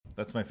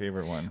That's my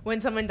favorite one. When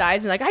someone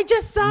dies, and like, I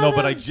just saw them. No,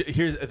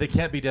 but they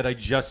can't be dead. I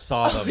just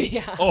saw them.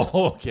 Yeah.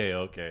 Oh,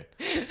 okay.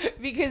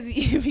 because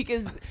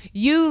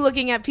you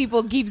looking at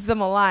people keeps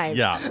them alive.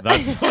 Yeah,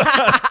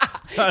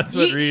 that's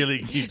what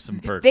really keeps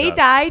them perked They up.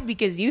 died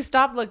because you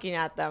stopped looking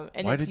at them,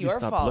 and Why it's did you your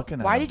stop fault. looking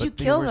at Why them? did you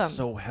But kill they were them?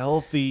 so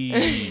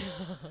healthy.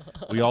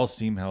 We all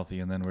seem healthy,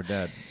 and then we're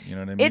dead. You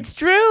know what I mean? It's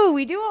true.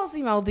 We do all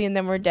seem healthy, and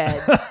then we're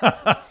dead.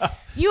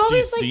 You She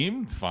always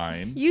seemed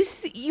fine. You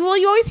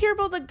always hear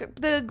about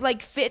the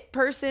like fit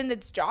person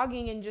that's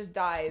jogging and just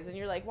dies, and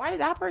you're like, why did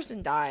that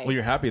person die? Well,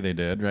 you're happy they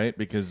did, right?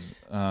 Because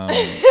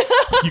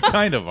you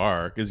kind of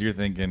are, because you're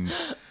thinking,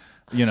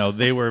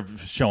 they were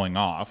showing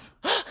off.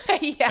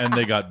 Yeah. And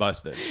they got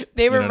busted.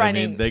 They were You know what I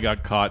running. mean? They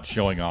got caught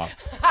showing off.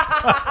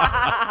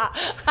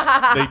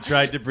 They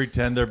tried to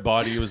pretend their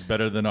body was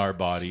better than our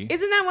body.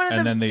 Isn't that one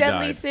of the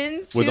deadly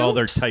sins too? With all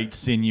their tight,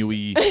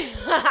 sinewy,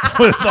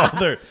 with all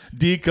their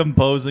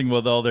decomposing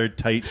with all their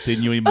tight,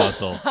 sinewy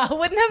muscle.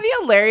 Wouldn't that be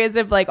hilarious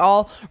if like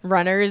all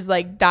runners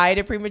like died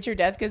a premature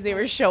death because they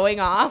were showing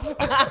off?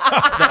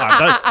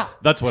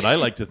 That's what I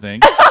like to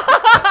think.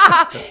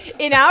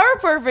 In our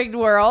perfect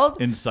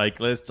world. In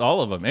cyclists,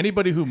 all of them.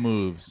 Anybody who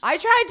moves. I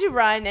tried to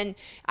run and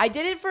I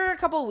did it for a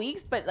couple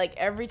weeks, but like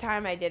every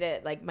time I did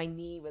it, like my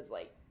knee was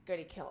like going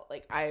to kill.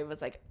 Like I was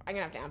like, I'm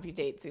going to have to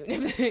amputate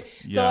soon.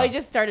 So I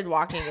just started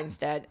walking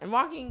instead and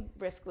walking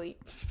briskly.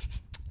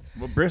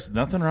 Well,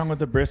 nothing wrong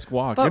with a brisk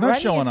walk. But You're not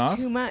running showing is off.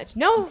 too much.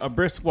 No. A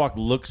brisk walk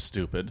looks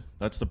stupid.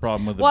 That's the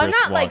problem with a Well, I'm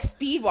brisk not walk. like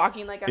speed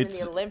walking like I'm in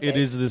the Olympics. It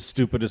is the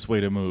stupidest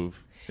way to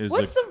move.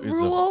 What's the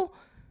rule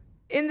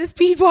in the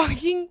speed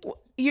walking?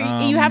 You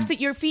have to.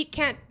 Your feet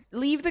can't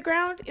leave the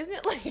ground, isn't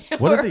it? Like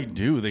what do they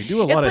do? They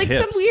do a lot of hips.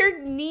 It's like some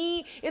weird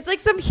knee. It's like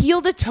some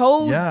heel to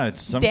toe. Yeah,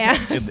 it's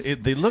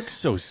something. They look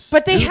so stupid.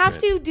 But they have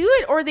to do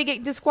it, or they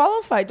get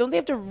disqualified. Don't they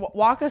have to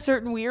walk a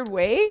certain weird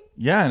way?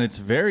 Yeah, and it's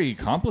very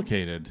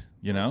complicated.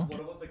 What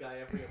about the guy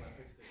every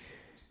Olympics that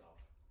shits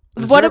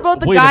himself? What about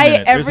the guy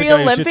every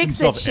Olympics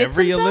that shits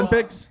every himself?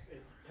 Olympics?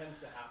 It tends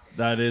to happen.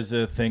 That is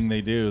a thing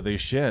they do. They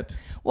shit.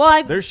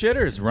 Well, they're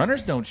shitters.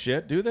 Runners don't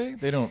shit, do they?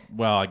 They don't.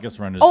 Well, I guess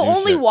runners. Oh, do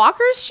only shit.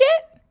 walkers shit?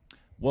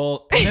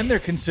 Well, and then they're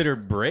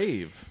considered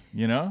brave.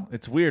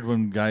 It's weird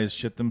when guys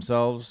shit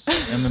themselves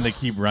and then they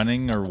keep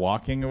running or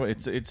walking.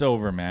 It's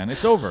over, man.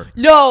 It's over.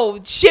 No,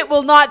 shit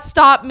will not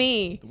stop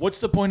me.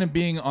 What's the point of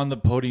being on the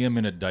podium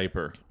in a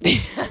diaper?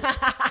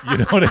 You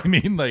know what I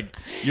mean? Like,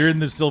 you're in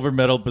the silver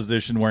medal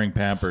position wearing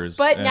Pampers.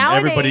 But and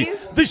nowadays... everybody,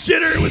 the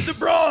shitter with the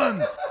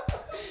bronze.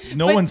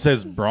 No one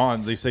says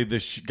bronze. They say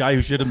the guy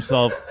who shit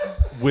himself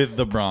with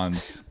the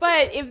bronze.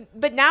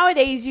 But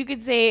nowadays you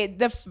could say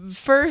the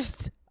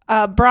first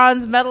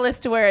bronze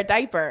medalist to wear a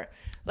diaper.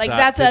 Like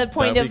that's a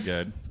point of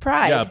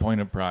pride. Yeah, a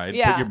point of pride.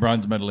 Yeah. Put your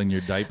bronze medal in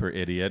your diaper,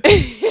 idiot.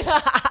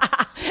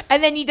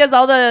 And then he does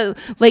all the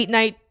late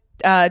night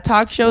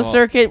talk show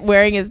circuit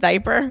wearing his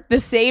diaper, the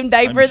same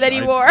diaper that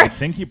he wore. I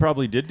think he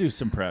probably did do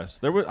some press.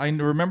 I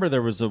remember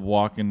there was a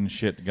walking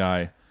shit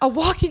guy. I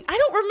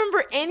don't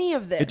remember any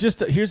of this.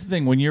 Here's the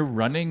thing: when you're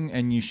running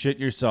and you shit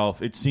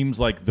yourself, it seems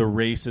like the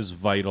race is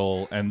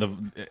vital,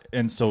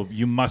 and so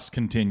you must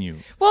continue.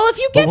 Well, if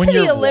you get to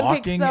the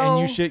Olympics, walking though,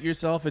 and you shit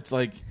yourself, it's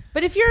like.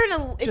 But if you're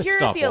at the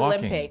walking.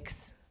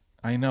 Olympics,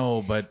 I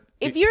know, but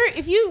if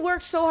you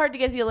work so hard to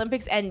get to the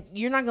Olympics, and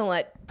you're not gonna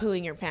let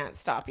pooing your pants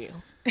stop you.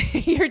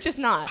 You're just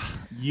not.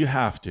 You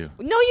have to.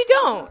 No, you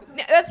don't.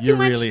 That's too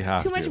much. Really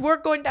have too much to.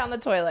 work going down the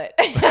tolet.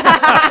 Hey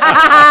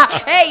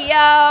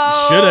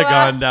yo! Should have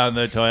gone down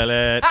the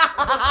toilet.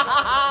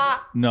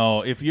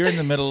 No, if you're in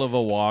the middle of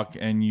a walk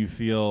and you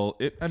feel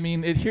it,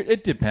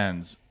 it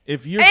depends.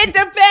 It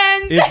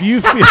depends. If you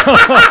feel.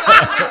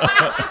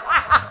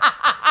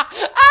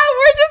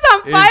 We're just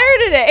on fire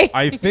today.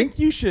 I think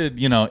you should.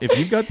 If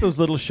you've got those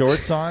little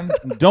shorts on,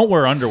 don't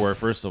wear underwear.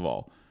 First of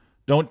all,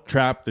 don't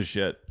trap the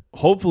shit.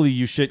 Hopefully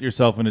you shit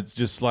yourself and it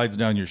just slides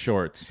down your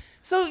shorts.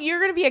 So you're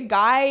going to be a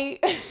guy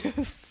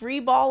free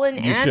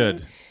balling?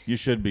 You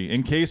should be.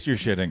 In case you're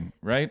shitting,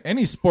 right?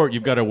 Any sport,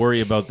 you've got to worry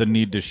about the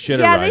need to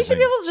shit Yeah, arising. they should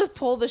be able to just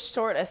pull the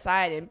short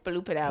aside and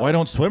bloop it out. Why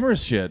don't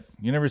swimmers shit?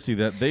 You never see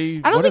that.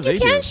 I don't think you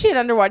can shit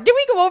underwater. Did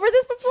we go over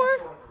this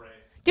before?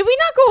 Did we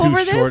not go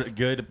over this?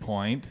 Good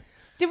point.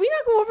 Did we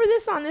not go over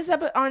this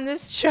on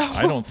this show?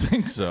 I don't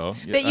think so.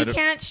 That you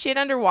can't shit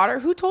underwater?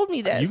 Who told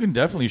me this? You can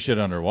definitely shit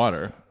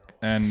underwater.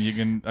 And you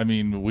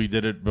can, we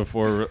did it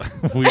before.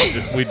 We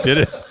did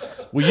it.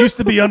 We used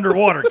to be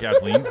underwater,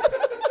 Kathleen.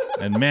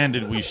 And man,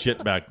 did we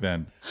shit back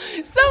then.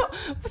 So,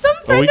 some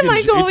friend of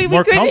mine told me we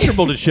could. It's more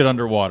comfortable to shit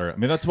underwater.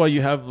 That's why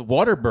you have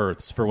water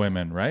births for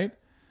women, right?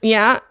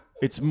 Yeah.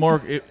 It's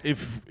more,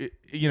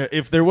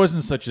 if there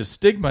wasn't such a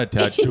stigma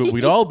attached to it,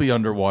 we'd all be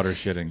underwater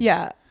shitting.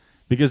 Yeah.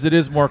 Because it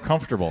is more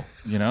comfortable,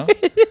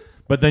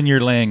 But then you're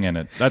laying in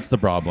it. That's the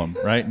problem,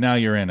 right? Now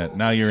you're in it.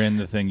 Now you're in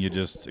the thing you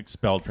just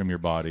expelled from your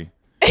body.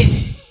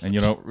 And you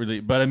don't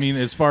really, but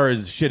as far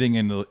as shitting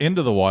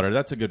into the water,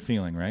 that's a good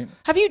feeling, right?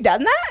 Have you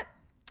done that?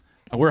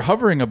 We're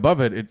hovering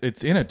above it.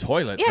 It's in a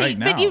toilet right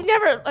now. But you've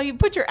never, you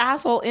put your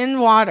asshole in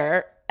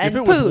water and if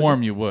it was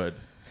warm, you would.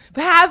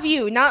 Have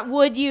you? Not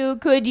would you?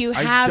 Could you?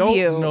 Have you?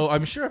 I don't know.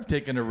 I'm sure I've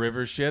taken a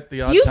river shit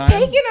the odd You've time.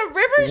 taken a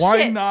river shit.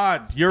 Why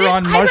not? You're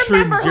on mushrooms. I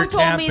remember You're who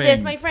told camping. me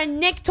this. My friend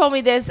Nick told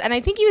me this, and I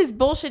think he was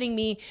bullshitting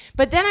me.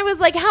 But then I was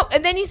like, how?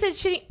 And then he said,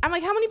 shitting. I'm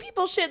like, how many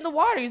people shit in the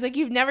water? He's like,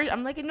 you've never.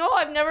 I'm like, no,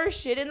 I've never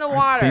shit in the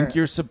water. I think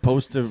you're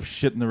supposed to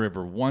shit in the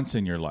river once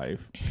in your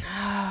life,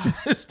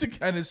 just to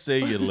kind of say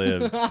you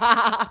lived.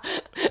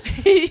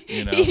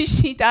 You know?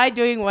 She died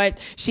doing what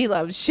she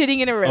loved, shitting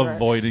in a river.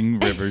 Avoiding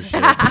river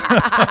shit.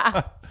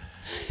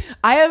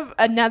 I have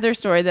another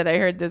story that I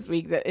heard this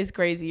week that is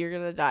crazy. You're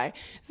gonna die.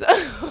 So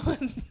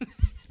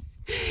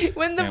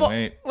when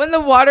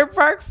the water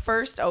park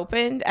first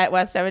opened at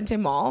West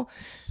Edmonton Mall,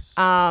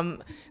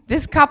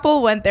 this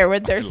couple went there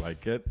with their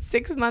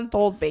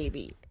 6-month-old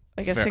baby.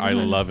 Like a 6 I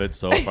love it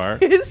so far.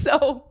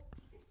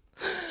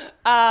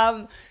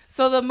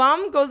 So the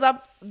mom goes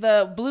up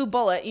the Blue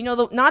Bullet,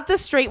 not the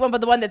straight one,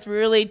 but the one that's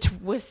really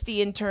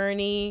twisty and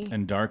turny.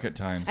 And dark at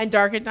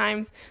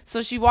times.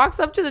 So she walks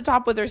up to the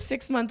top with her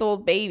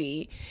 6-month-old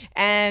baby,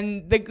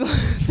 and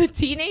the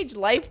teenage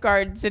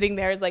lifeguard sitting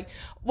there is like,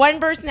 one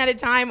person at a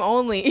time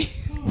only.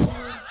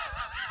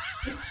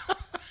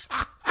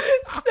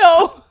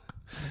 So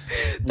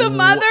the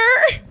mother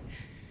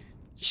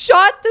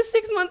shot the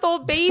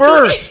 6-month-old baby.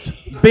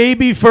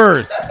 Baby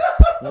first.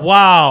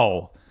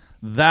 Wow.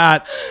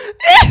 That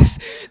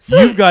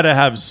you've got to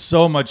have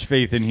so much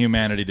faith in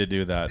humanity to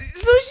do that.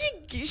 So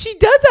she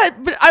does that,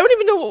 but I don't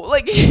even know.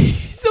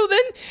 So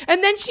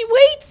then she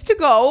waits to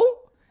go.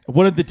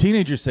 What did the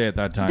teenager say at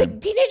that time? The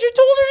teenager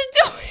told her to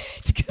do it.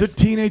 The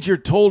teenager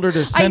told her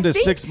to send a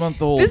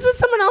 6-month-old. This was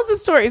someone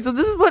else's story. So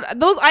this is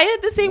I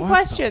had the same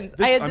questions.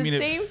 I had the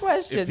same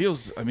questions.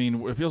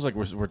 It feels like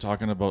we're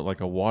talking about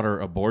like a water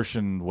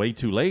abortion way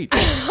too late.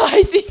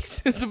 I think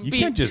you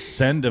can't just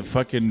send a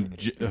fucking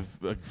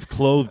a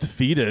clothed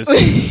fetus.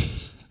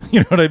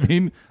 You know what I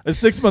mean? A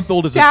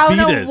 6-month-old is down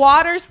a fetus. A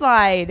water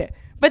slide.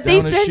 But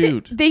they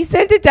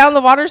sent it down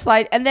the water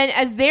slide, and then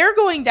as they're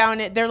going down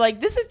it, they're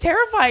like, "This is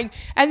terrifying."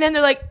 And then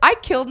they're like, "I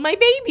killed my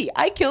baby.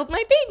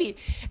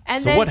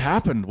 And so what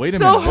happened? Wait a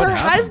minute. So her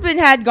husband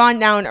had gone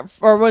down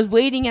or was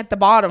waiting at the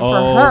bottom for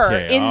her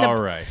in the.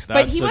 Right.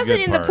 But he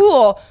wasn't in the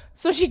pool,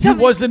 so he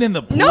wasn't in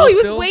the pool. No, he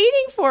was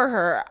waiting for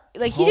her.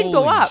 Like he didn't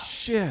go up.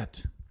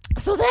 Shit.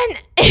 So then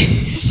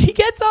she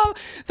gets off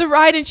the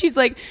ride and she's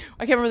like,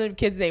 I can't remember the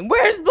kid's name.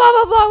 Where's blah,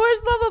 blah, blah? Where's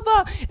blah, blah,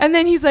 blah? And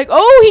then he's like,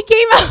 oh, he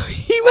came out.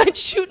 He went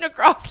shooting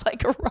across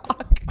like a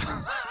rock.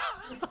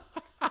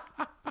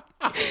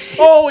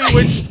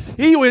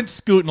 He went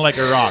scooting like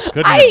a rock.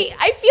 Couldn't he?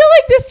 I feel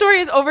like this story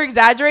is over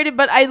exaggerated,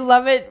 but I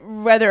love it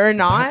whether or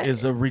not. That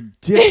is a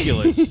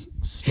ridiculous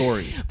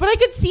story. But I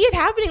could see it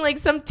happening, like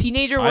some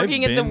teenager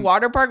working at the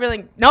water park,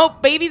 like,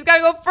 nope, baby's got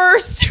to go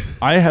first.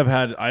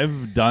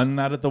 I've done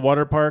that at the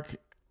water park.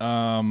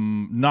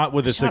 Not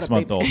with a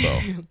 6-month-old though.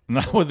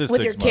 Not with a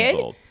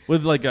 6-month-old.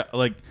 With like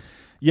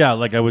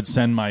I would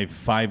send my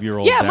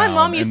 5-year-old. Yeah, down my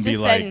mom used and to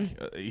be send.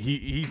 Like,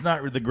 he's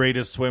not the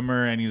greatest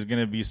swimmer, and he's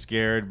gonna be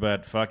scared,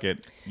 but fuck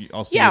it,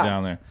 I'll see you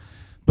down there.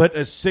 But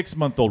a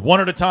 6-month-old, one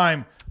at a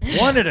time.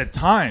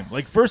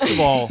 Like, first of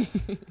all,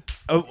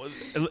 they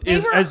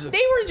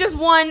were just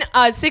one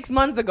 6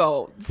 months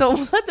ago, so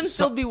let them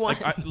still be one.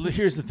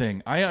 Here's the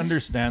thing: I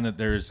understand that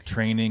there's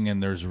training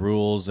and there's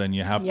rules, and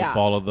you have to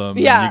follow them.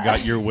 Yeah, and you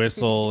got your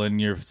whistle, and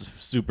you're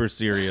super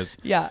serious.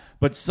 Yeah,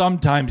 but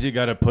sometimes you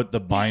got to put the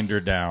binder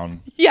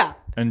down. Yeah.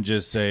 And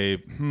just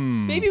say,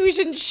 maybe we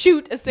shouldn't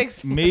shoot a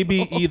 6-month-old.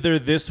 Maybe either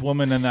this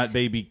woman and that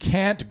baby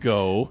can't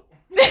go.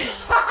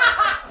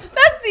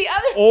 That's the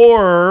other.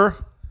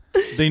 Or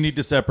they need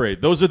to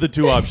separate. Those are the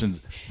two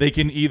options. They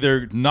can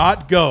either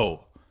not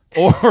go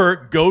or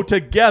go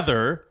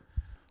together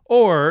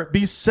or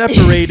be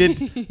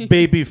separated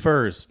baby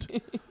first.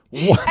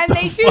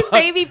 They choose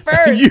baby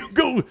first. You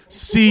go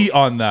C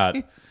on that.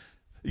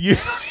 You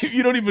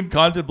don't even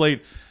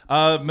contemplate.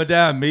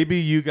 Madame, maybe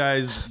you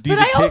guys need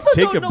to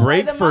take a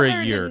break for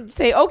a year. Didn't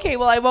say, okay,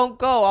 well, I won't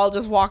go. I'll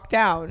just walk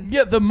down.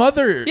 Yeah, the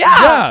mother.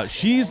 Yeah,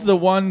 she's the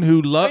one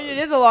who loves. It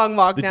is a long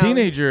walk down. The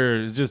teenager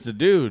is just a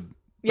dude.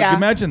 Yeah. Like,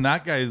 imagine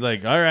that guy's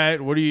like, all right,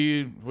 what are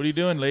you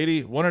doing,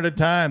 lady? One at a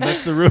time.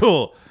 That's the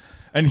rule.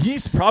 And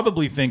he's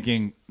probably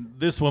thinking,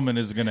 this woman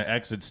is going to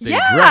exit stage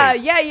right.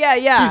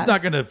 Yeah. She's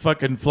not going to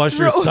fucking flush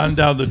her son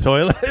down the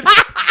toilet.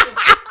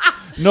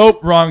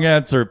 Nope, wrong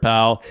answer,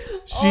 pal.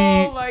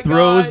 She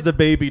throws the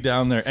baby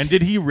down there. And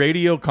did he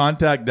radio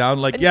contact down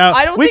like,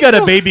 yeah, we got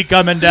a baby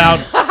coming down.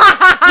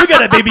 We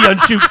got a baby on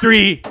chute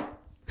 3.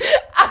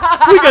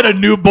 We got a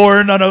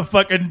newborn on a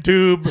fucking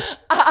tube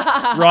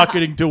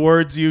rocketing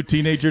towards you,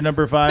 teenager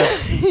number 5.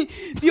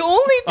 The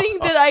only thing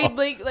that I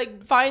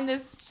like find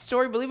this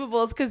story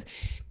believable is because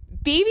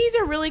babies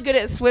are really good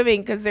at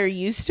swimming because they're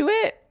used to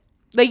it.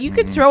 Like, you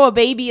could throw a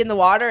baby in the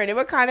water and it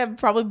would kind of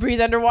probably breathe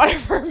underwater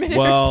for a minute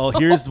or so. Well,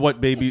 here's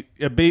what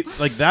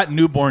like that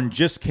newborn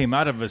just came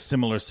out of a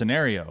similar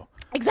scenario.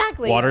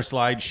 Exactly. Water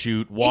slide,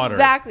 shoot, water.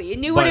 Exactly. It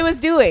knew what it was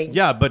doing.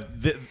 Yeah, but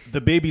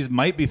the babies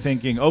might be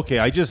thinking, okay,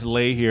 I just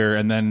lay here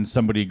and then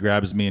somebody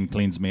grabs me and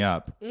cleans me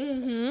up.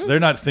 Mm-hmm.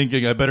 They're not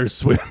thinking I better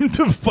swim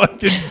to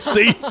fucking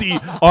safety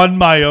on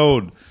my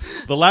own.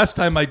 The last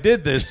time I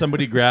did this,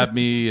 somebody grabbed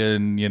me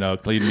and,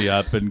 cleaned me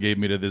up and gave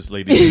me to this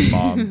lady's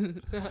mom.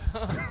 And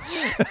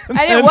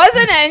it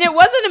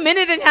wasn't a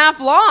minute and a half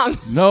long.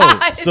 No.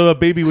 So a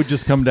baby would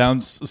just come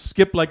down,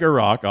 skip like a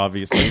rock,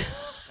 obviously,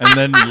 and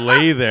then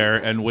lay there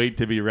and wait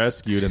to be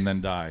rescued and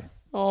then die.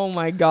 Oh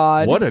my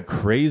God. What a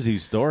crazy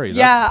story.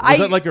 Yeah. Was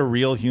that like a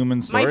real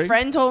human story? My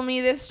friend told me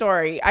this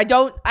story. I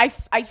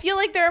feel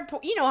like there are,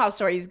 how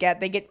stories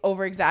they get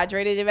over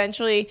exaggerated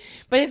eventually,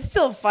 but it's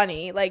still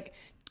funny. Like,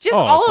 just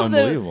all of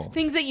the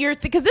things that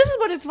because this is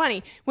what it's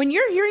funny. When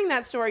you're hearing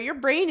that story, your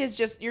brain is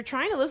you're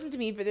trying to listen to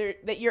me, but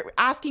that you're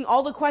asking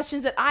all the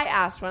questions that I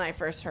asked when I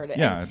first heard it.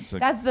 Yeah.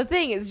 That's the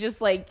thing. It's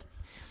just like,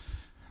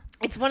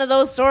 it's one of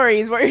those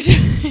stories where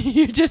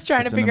you're just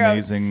trying to figure out.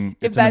 It's an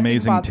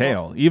amazing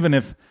tale. Even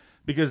if,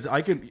 because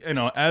I could,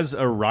 as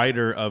a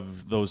writer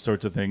of those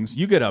sorts of things,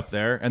 you get up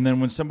there and then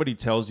when somebody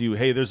tells you,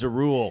 hey, there's a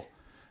rule,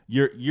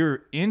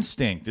 your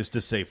instinct is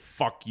to say,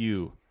 fuck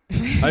you.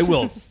 I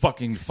will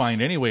fucking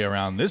find any way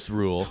around this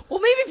rule.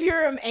 Well, maybe if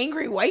you're an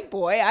angry white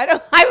boy, I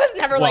was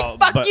never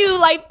fuck you,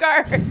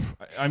 lifeguard.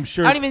 I'm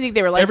sure. I don't even think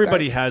they were lifeguards.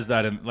 Everybody has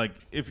that, and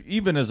if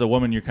even as a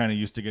woman, you're kind of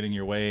used to getting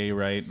your way,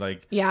 right?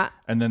 Yeah.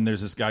 And then there's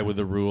this guy with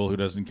a rule who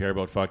doesn't care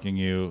about fucking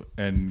you,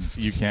 and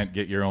you can't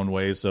get your own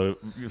way. So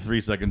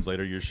 3 seconds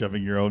later, you're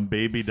shoving your own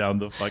baby down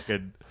the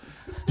fucking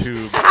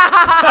tube.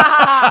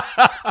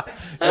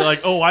 You're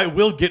like, oh, I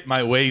will get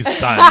my way,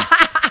 son.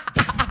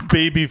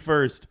 Baby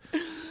first.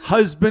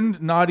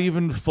 Husband not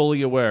even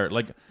fully aware.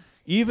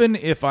 Even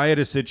if I had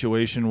a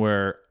situation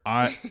where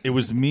it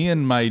was me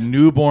and my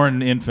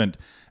newborn infant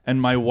and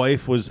my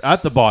wife was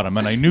at the bottom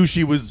and I knew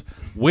she was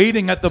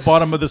waiting at the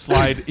bottom of the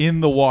slide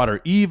in the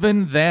water,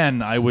 even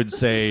then I would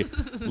say,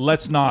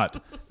 let's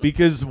not.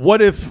 Because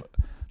what if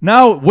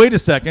now, wait a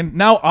second,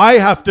 now I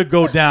have to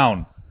go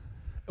down.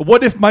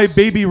 What if my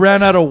baby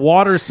ran out of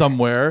water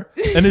somewhere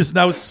and is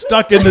now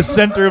stuck in the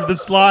center of the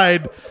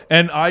slide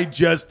and I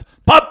just,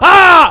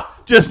 Papa!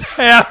 Just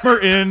hammer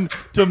in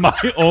to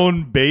my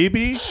own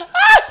baby?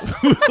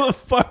 Who the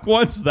fuck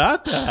wants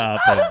that to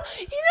happen?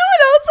 You know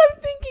what else I'm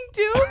thinking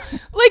too?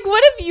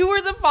 What if you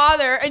were the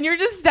father and you're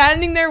just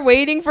standing there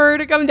waiting for her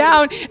to come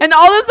down and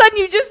all of a sudden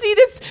you just see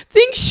this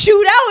thing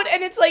shoot out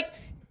and it's like,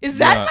 is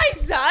that my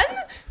son?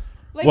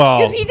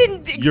 Because he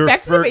didn't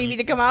expect the baby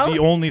to come out. The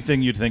only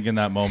thing you'd think in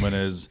that moment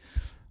is,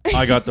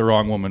 I got the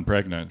wrong woman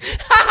pregnant.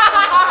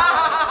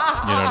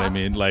 You know what I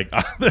mean?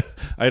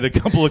 I had a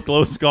couple of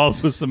close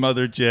calls with some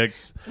other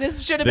chicks.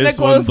 This should have been a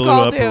close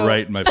call, too. This one blew up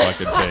right in my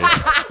fucking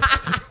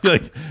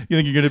face. You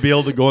think you're going to be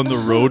able to go on the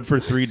road for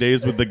 3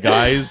 days with the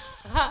guys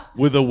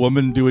with a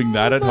woman doing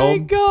that at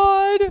home?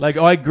 Oh, my God.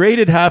 I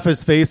grated half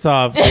his face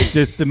off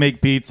just to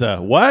make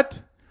pizza.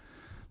 What?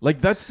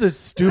 That's the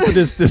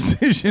stupidest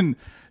decision.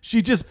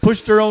 She just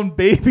pushed her own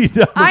baby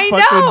down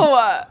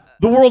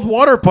the World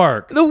Water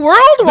Park. The World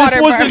Water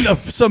Park. This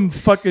wasn't some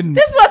fucking...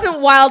 This wasn't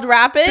Wild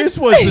Rapids. This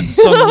wasn't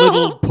some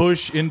little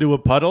push into a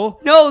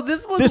puddle. No,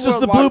 this was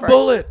the Blue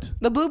Bullet.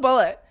 The Blue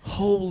Bullet.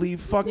 Holy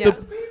fuck. Yeah.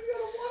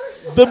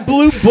 The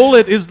Blue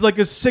Bullet is like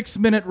a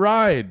 6-minute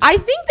ride. I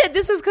think that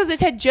this was because it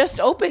had just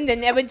opened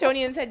and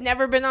Edmontonians had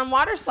never been on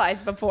water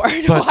slides before.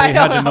 But they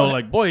had to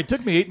know, boy, it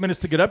took me 8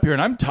 minutes to get up here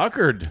and I'm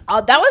tuckered.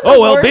 Oh, that was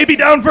the worst. Baby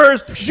down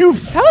first.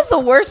 Shoof. That was the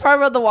worst part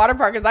about the water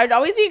park is I'd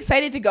always be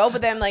excited to go,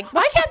 but then I'm like,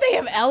 why can't they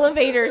have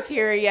elevators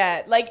here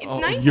yet? It's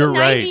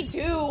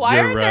 1992. Right. Why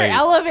aren't there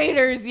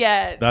elevators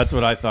yet? That's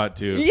what I thought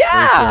too.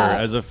 Yeah. For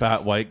sure. As a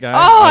fat white guy.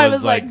 I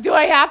was like, do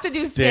I have to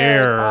do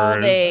stairs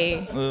all day?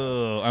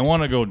 Ugh, I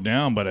want to go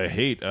down, but I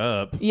hate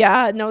up.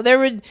 Yeah, no, there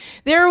would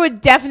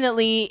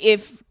definitely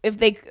if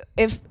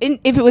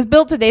it was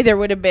built today, there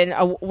would have been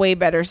a way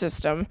better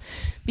system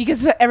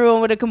because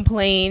everyone would have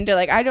complained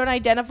I don't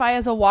identify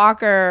as a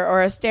walker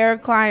or a stair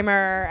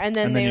climber, and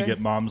then you get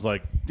moms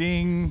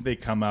ding, they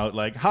come out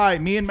hi,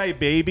 me and my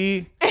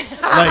baby,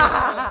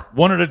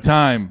 one at a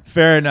time,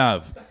 fair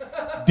enough,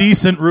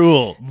 decent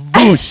rule,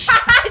 whoosh.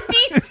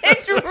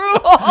 Decent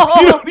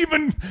rule. You don't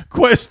even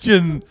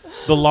question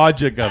the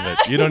logic of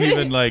it. You don't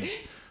even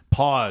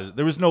pause.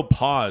 There was no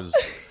pause.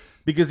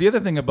 Because the other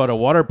thing about a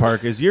water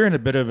park is you're in a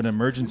bit of an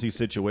emergency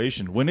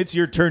situation. When it's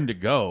your turn to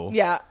go,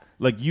 yeah.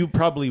 You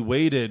probably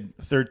waited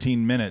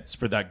 13 minutes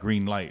for that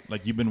green light.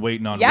 You've been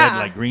waiting on red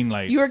light, green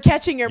light. You were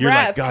catching your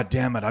breath. You're God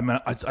damn it,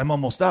 I'm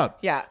almost up.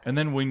 Yeah. And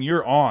then when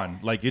you're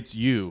on, it's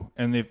you.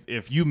 And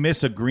if you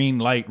miss a green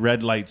light,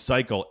 red light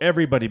cycle,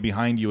 everybody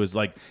behind you is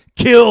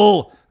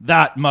kill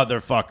that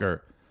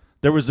motherfucker.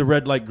 There was a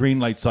red light, green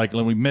light cycle,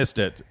 and we missed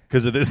it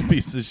because of this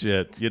piece of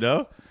shit,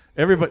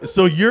 Everybody,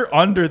 so you're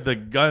under the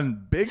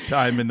gun big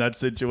time in that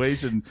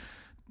situation.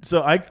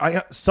 So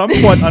I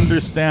somewhat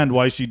understand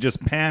why she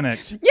just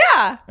panicked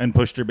Yeah. and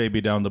pushed her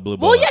baby down the blue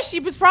Well, bullet. yeah, she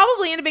was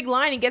probably in a big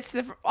line and gets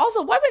to the...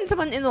 Also, why wouldn't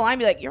someone in the line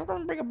be like, you're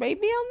going to bring a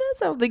baby on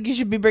this? I don't think you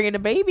should be bringing a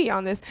baby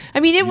on this. I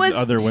mean, it was...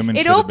 Other women It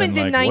should have opened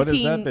been in like, what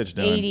is that bitch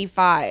doing?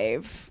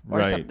 1985 or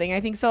Right. something.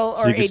 I think so.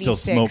 Or So you could 86.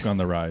 still smoke on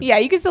the ride. Yeah,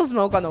 you could still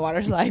smoke on the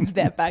water slides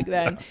back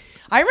then.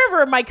 I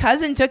remember my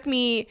cousin took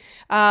me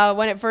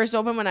when it first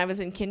opened when I was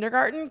in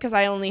kindergarten because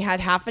I only had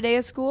half a day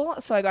of school.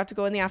 So I got to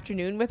go in the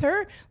afternoon with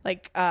her.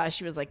 Like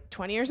she was like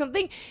 20 or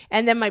something.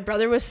 And then my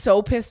brother was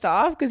so pissed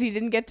off because he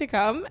didn't get to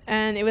come.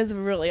 And it was a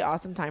really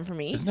awesome time for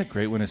me. Isn't it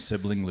great when a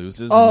sibling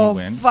loses and Oh, you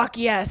win? fuck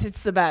yes.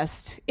 It's the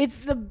best. It's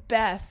the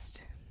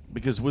best.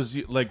 Because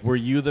were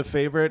you the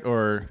favorite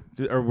or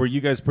were you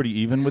guys pretty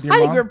even with your I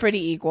mom? think we're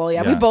pretty equal.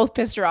 Yeah, we Yeah. both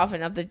pissed her off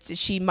enough that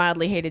she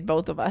mildly hated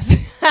both of us.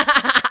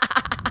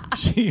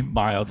 She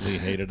mildly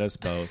hated us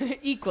both.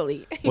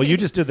 Equally. Well, you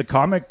just did the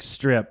comic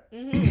strip.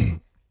 Mm-hmm.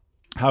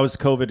 How's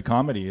COVID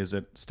comedy? Is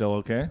it still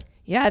okay?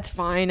 Yeah, it's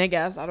fine, I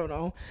guess. I don't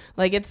know.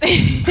 Like it's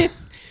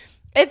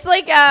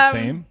like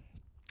Same?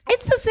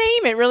 It's the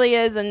same. It really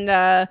is. And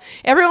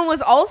everyone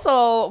was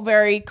also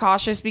very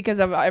cautious because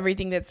of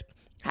everything that's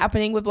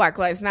happening with Black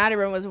Lives Matter.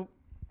 Everyone was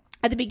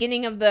at the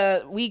beginning of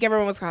the week,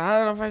 everyone was kind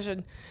of, I don't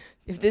know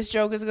if this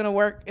joke is going to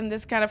work in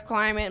this kind of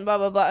climate and blah,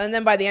 blah, blah. And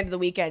then by the end of the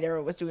weekend,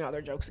 everyone was doing all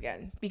their jokes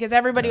again because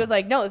everybody was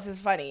like, no, this is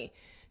funny.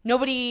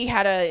 Nobody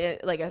had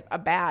a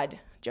bad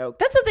joke.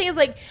 That's the thing is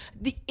like,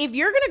 if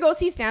you're going to go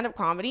see stand-up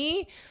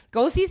comedy,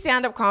 go see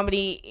stand-up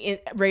comedy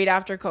right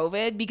after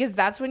COVID because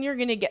that's when you're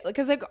going to get,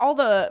 because like all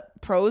the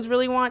pros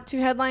really want to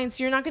headline.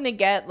 So you're not going to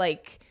get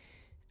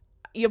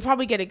you'll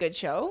probably get a good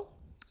show.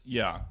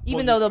 Yeah.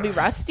 Even though they'll be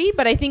rusty,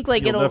 but I think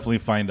like you'll it'll definitely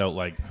find out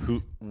like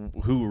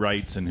who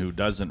writes and who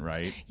doesn't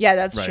write. Yeah,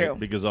 that's right? true.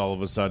 Because all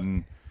of a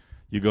sudden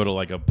you go to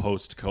like a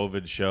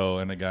post-COVID show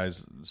and the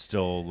guy's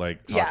still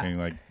like talking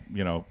like,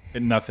 you know,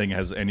 nothing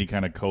has any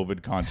kind of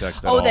COVID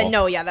context at all. Oh, then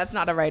no, yeah, that's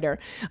not a writer.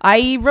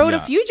 I wrote a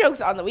Yeah. few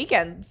jokes on the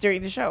weekend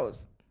during the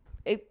shows.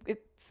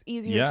 It's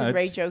easier Yeah, to it's-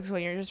 write jokes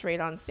when you're just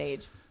right on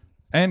stage.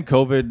 And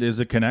COVID is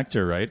a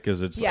connector, right?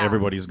 Because it's Yeah.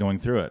 everybody's going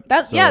through it.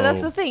 That's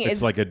the thing.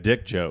 It's like a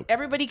dick joke.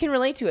 Everybody can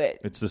relate to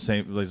it. It's the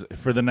same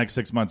for the next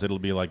 6 months. It'll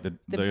be like the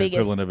biggest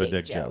equivalent of a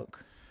dick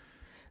joke.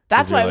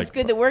 That's you're why like, it's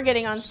good that we're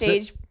getting on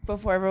stage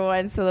before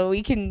everyone so that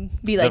we can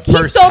be like, The he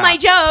first stole hack. my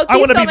joke. I He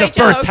want to stole be my the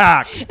first joke."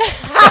 hack.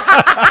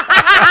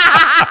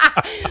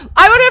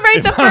 I want to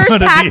write the I first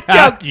wanna hack be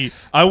joke. hacky.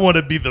 I want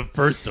to be the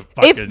first to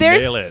fucking If nail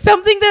there's it.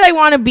 something that I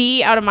want to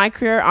be out of my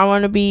career, I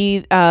want to be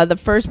the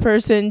first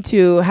person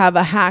to have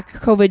a hack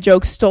COVID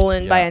joke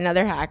stolen by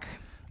another hack.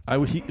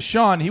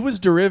 Sean, he was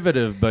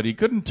derivative, but he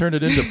couldn't turn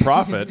it into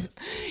profit.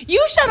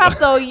 You shut up,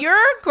 though. Your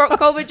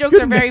COVID jokes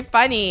are very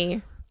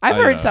funny. I've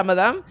heard some of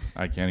them.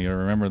 I can't even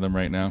remember them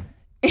right now.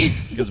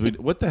 Because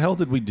what the hell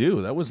did we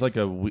do? That was like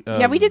a we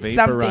did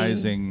vaporizing.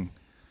 something.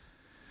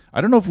 I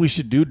don't know if we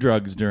should do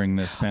drugs during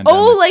this pandemic.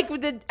 Oh, like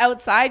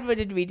outside, what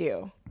did we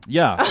do?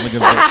 Yeah.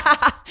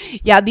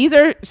 Yeah, these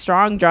are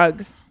strong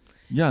drugs,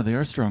 Yeah, they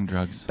are strong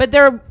drugs. but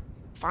they're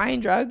fine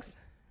drugs.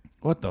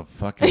 What the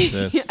fuck is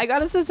this? I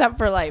got us this up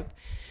for life.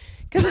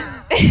 Could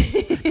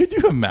Could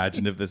you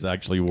imagine if this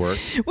actually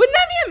worked? Wouldn't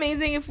that be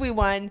amazing if we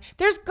won?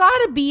 There's got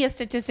to be a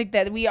statistic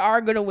that we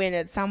are going to win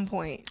at some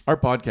point. Our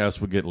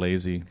podcast would get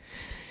lazy.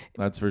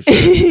 That's for sure.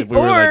 If we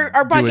Or were, like,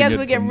 our doing podcast it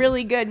would get from-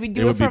 really good. We'd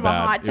do it would be from a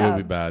bad. hot It would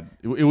be tub. bad.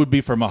 It would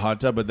be from a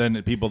hot tub, but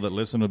then people that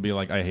listen would be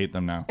like, I hate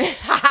them now.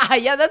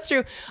 Yeah, that's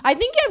true. I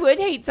think I would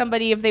hate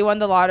somebody if they won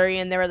the lottery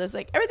and they were just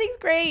like, everything's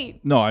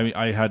great. No, I mean,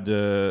 I had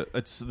to.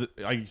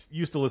 I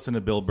used to listen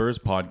to Bill Burr's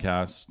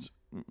podcast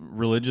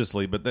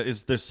religiously, but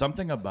there's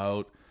something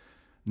about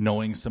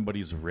knowing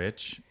somebody's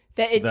rich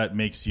that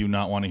makes you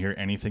not want to hear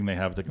anything they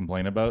have to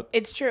complain about.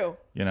 It's true.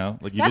 You know,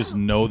 like you just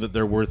know that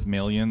they're worth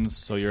millions,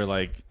 so you're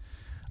like,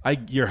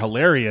 you're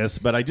hilarious,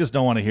 but I just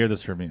don't want to hear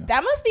this from you.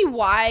 That must be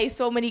why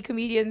so many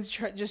comedians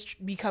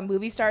just become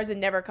movie stars and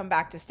never come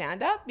back to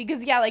stand up.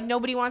 Because, like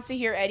nobody wants to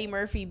hear Eddie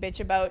Murphy bitch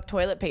about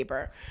toilet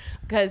paper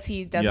because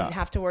he doesn't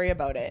have to worry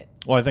about it.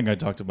 Well, I think I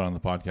talked about it on the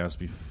podcast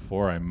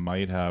before. I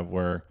might have,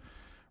 where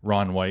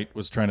Ron White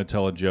was trying to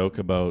tell a joke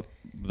about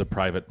the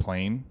private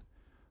plane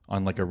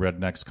on like a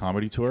Rednecks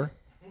comedy tour.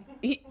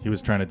 He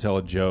was trying to tell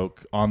a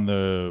joke on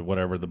the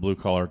blue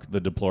collar,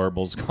 the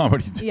Deplorables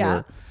comedy tour.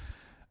 Yeah.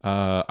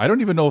 I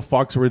don't even know if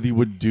Foxworthy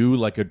would do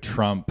like a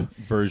Trump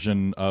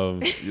version of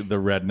the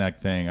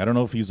redneck thing. I don't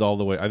know if he's all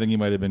the way. I think he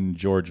might have been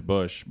George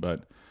Bush,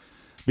 but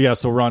yeah.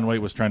 So Ron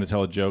White was trying to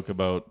tell a joke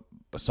about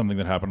something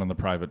that happened on the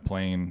private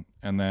plane,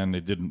 and then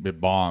it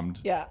bombed.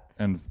 Yeah.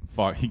 And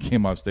he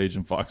came off stage,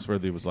 and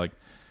Foxworthy was like,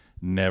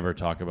 "Never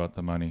talk about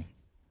the money.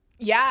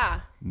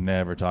 Yeah.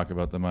 Never talk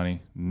about the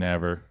money.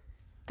 Never."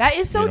 That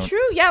is so true.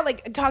 Yeah,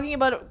 like talking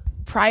about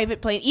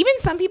private plane. Even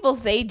some people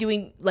say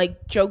doing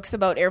like jokes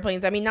about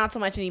airplanes. I mean, not so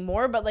much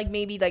anymore, but like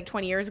maybe like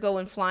 20 years ago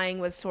when flying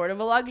was sort of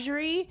a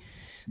luxury.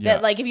 Yeah.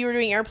 That like if you were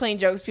doing airplane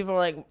jokes, people are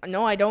like,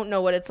 "No, I don't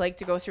know what it's like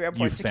to go through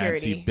airport You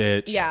security."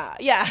 fancy bitch.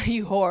 Yeah,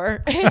 you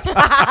whore.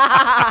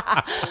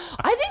 I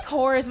think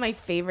whore is my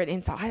favorite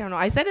insult. I don't know.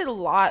 I said it a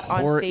lot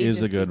on Whore stage. is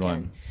this a good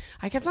weekend. one.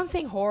 I kept on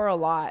saying whore a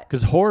lot.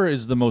 Because whore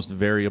is the most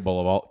variable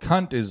of all.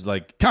 Cunt is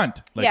like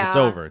cunt. Like it's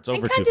over. It's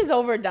over and cunt is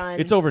overdone.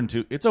 It's over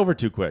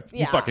too quick. You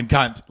Yeah. fucking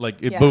cunt.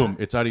 Like it, Yeah. boom,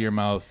 it's out of your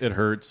mouth. It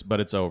hurts, but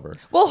it's over.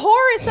 Well,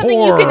 whore is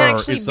something you can Whore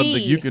actually is something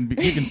be.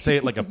 you can say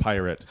it like a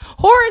pirate.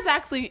 Whore is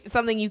actually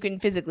something you can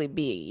physically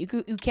be. You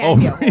can't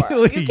be a whore.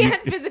 Really? You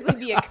can't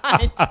physically be a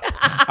cunt.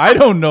 I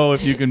don't know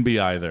if you can be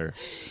either.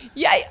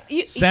 Yeah,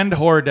 Send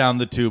whore down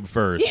the tube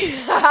first.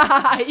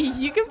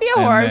 you can be a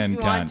whore if then you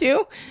want cunt.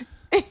 to.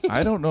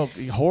 I don't know.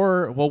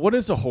 Whore. Well, what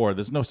is a whore?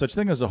 There's no such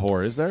thing as a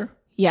whore, is there?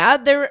 Yeah,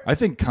 there. I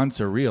think cunts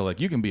are real.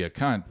 Like you can be a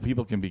cunt.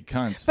 People can be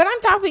cunts. But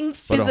I'm talking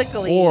But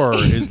physically. a whore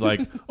is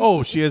like,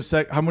 oh, she has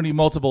sex. How many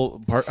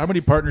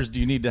partners do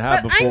you need to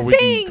have But before I'm we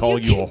saying can call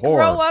you a can whore?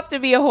 grow up to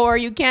be a whore.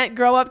 You can't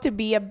grow up to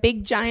be a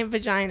big giant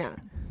vagina.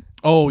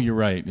 Oh, you're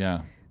right.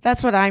 Yeah.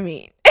 That's what I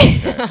mean.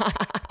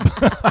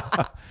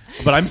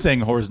 But I'm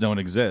saying whores don't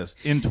exist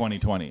in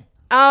 2020.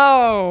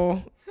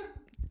 Oh,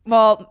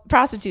 well,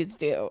 prostitutes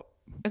do.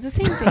 It's the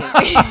same thing.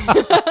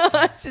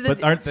 It's just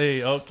But aren't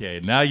they? Okay,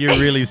 now you're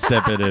really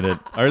stepping in it.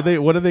 Are they?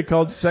 What are they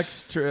called?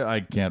 I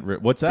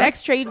can't. What's that?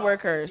 sex trade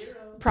workers,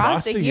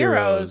 prostitute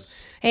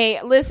heroes.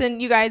 Hey, listen,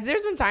 you guys.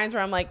 There's been times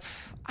where I'm like,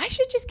 I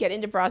should just get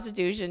into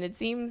prostitution. It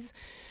seems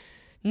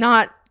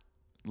not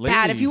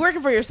bad if you're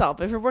working for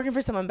yourself. If you're working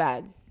for someone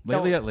bad.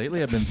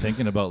 Lately, I've been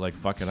thinking about like,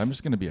 fuck it. I'm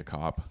just gonna be a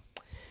cop.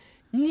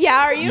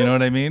 Yeah, are you? You know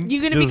what I mean?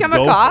 You gonna Just become a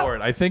go cop? for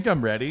it. I think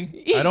I'm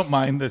ready. I don't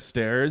mind the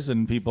stares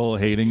and people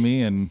hating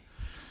me, and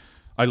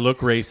I look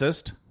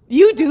racist.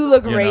 You do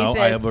look You racist.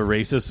 know, I have a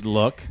racist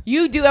look.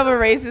 You do have a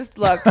racist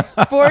look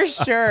for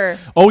sure.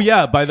 Oh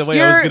yeah. By the way,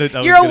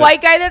 You're a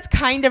white guy that's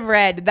kind of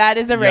red. That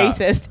is a Yeah.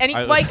 racist. Any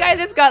white guy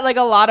that's got like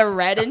a lot of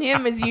red in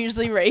him is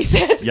usually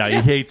racist. Yeah,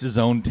 he hates his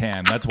own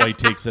tan. That's why he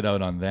takes it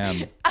out on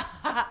them.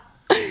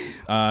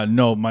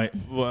 No,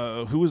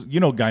 who was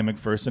Guy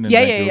McPherson in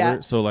Vancouver? Yeah.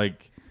 So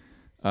like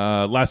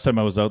last time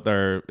I was out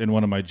there, in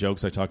one of my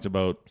jokes, I talked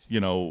about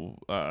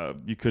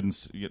you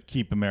couldn't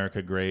keep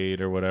America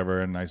great or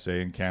whatever, and I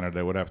say in Canada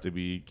it would have to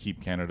be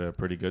keep Canada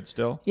pretty good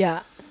still.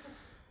 Yeah.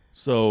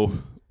 So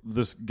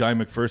this Guy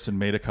McPherson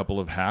made a couple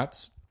of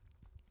hats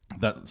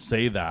that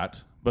say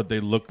that, but they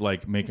look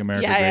like Make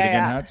America Great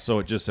Again hats. So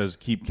it just says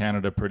keep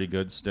Canada pretty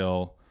good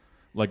still,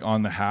 like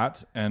on the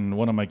hat. And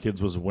one of my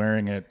kids was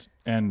wearing it,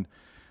 and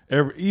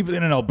even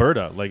in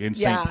Alberta, like in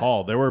St.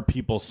 Paul, there were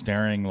people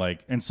staring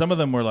like, and some of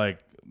them were like,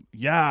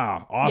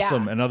 yeah,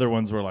 awesome. Yeah. And other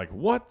ones were like,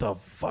 what the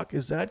fuck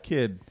is that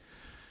kid?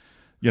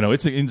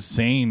 It's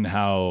insane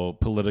how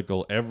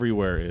political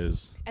everywhere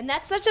is. And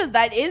that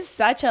is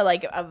such a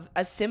like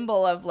a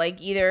symbol of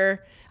like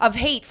either of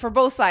hate for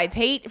both sides,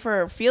 hate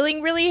for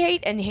feeling really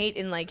hate and hate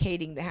in like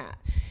hating the hat.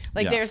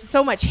 Like there's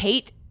so much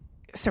hate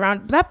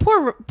surround that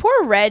poor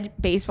red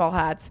baseball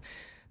hats.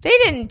 They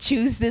didn't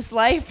choose this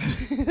life.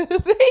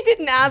 They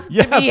didn't ask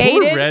to be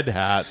hated. Poor red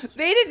hats.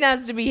 They didn't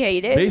ask to be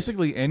hated.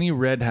 Basically, any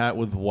red hat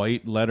with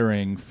white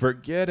lettering,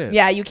 forget it.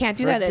 Yeah, you can't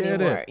do that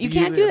anymore. You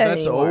can't do that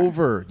that's anymore. That's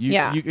over.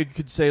 You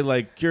could say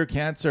like cure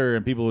cancer,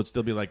 and people would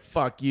still be like,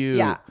 "Fuck you."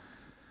 Yeah,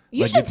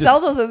 you like, should sell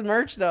those as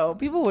merch though.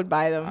 People would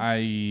buy them.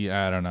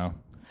 I don't know.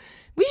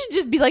 We should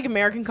just be like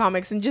American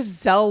Comics and just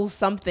sell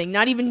something,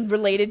 not even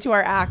related to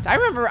our act. I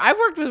remember I've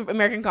worked with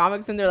American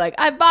Comics, and they're like,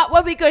 "I bought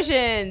whoopee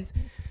cushions."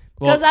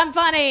 Because I'm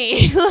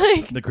funny.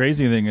 Like the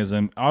crazy thing is,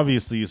 and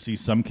obviously you see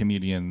some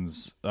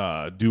comedians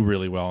do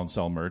really well and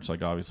sell merch,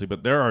 like obviously,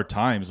 but there are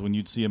times when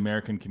you'd see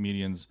American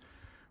comedians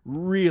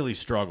really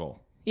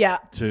struggle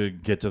to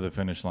get to the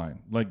finish line,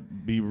 like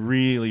be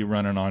really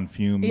running on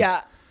fumes.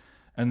 Yeah.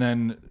 And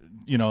then,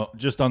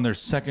 just on their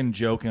second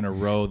joke in a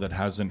row that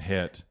hasn't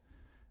hit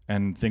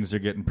and things are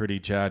getting pretty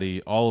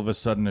chatty, all of a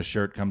sudden a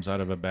shirt comes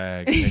out of a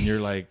bag and you're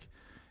like,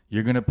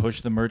 you're going to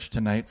push the merch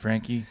tonight,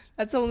 Frankie?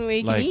 That's the only way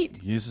you can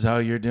eat. This is how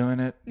you're doing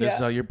it? This is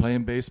how you're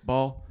playing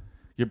baseball?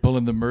 You're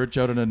pulling the merch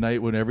out on a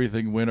night when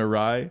everything went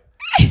awry?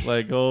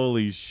 Like,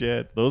 holy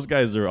shit. Those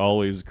guys are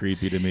always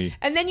creepy to me.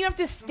 And then you have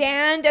to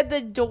stand at the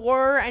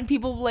door and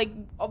people like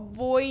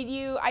avoid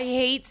you. I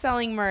hate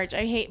selling merch.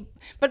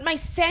 But my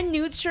Send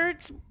Nudes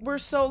shirts were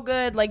so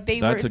good. Like they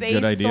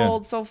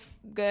sold so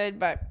good,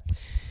 but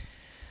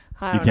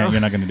I don't know.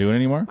 You're not going to do it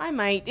anymore? I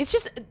might. It's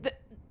just...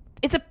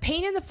 It's a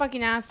pain in the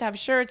fucking ass to have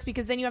shirts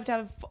because then you have to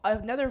have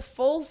another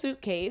full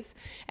suitcase.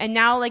 And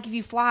now, like, if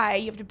you fly,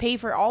 you have to pay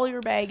for all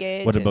your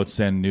baggage. What about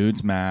Send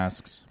Nudes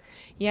masks?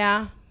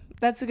 Yeah,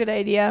 that's a good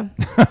idea.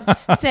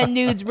 Send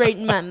nudes right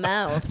in my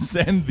mouth.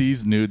 Send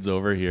these nudes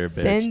over here,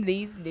 bitch. Send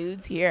these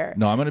nudes here.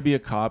 No, I'm going to be a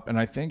cop. And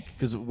I think,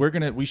 because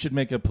we should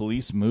make a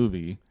police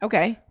movie.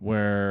 Okay.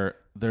 Where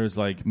there's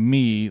like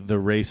me, the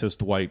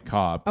racist white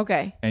cop.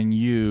 Okay. And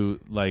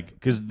you, like,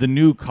 because the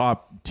new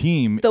cop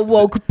team, the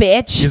woke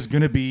bitch, is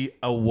going to be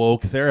a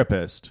woke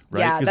therapist,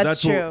 right? Yeah,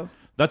 that's true.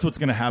 That's what's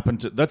going to happen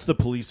that's the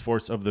police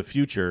force of the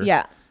future.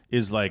 Yeah.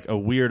 is like a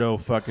weirdo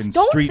fucking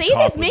Don't street say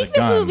cop this. with a Make this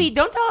gun. movie.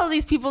 Don't tell all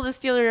these people to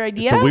steal your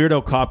idea. It's a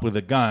weirdo cop with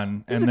a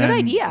gun, This is and a good then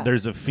idea.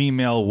 there's a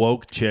female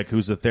woke chick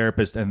who's a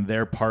therapist, and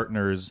they're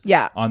partners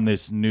Yeah. on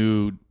this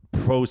new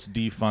post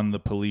defund the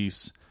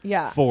police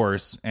Yeah.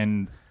 force,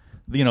 and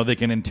they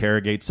can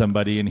interrogate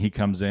somebody, and he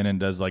comes in and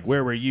does like,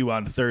 "Where were you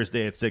on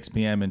Thursday at 6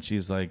 p.m.?" and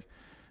she's like,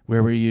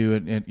 "Where were you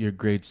at your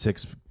grade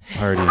 6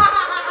 party?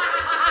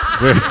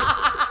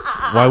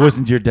 Why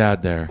wasn't your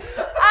dad there?"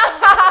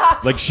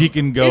 Like she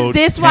can go. Is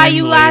this why 10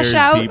 you lash layers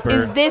out? deeper.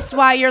 Is this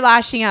why you're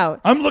lashing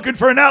out? I'm looking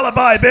for an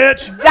alibi,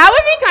 bitch. That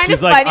would be kind She's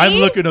of like, funny. I'm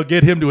looking to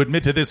get him to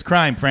admit to this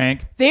crime,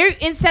 Frank. They're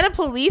instead of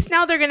police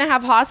now, they're gonna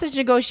have hostage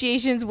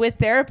negotiations with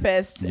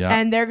therapists, Yeah.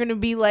 and they're gonna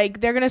be like,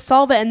 they're gonna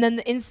solve it, and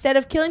then instead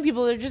of killing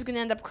people, they're just gonna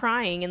end up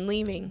crying and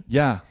leaving,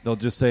 Yeah, they'll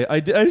just say,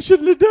 I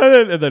shouldn't have done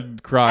it, and then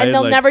cry. and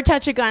they'll like, never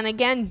touch a gun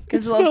again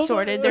because they'll have smelled-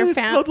 sorted their it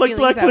smelled like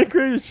feelings black out.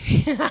 licorice.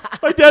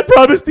 My dad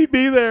promised he'd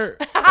be there.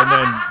 And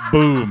then,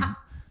 boom.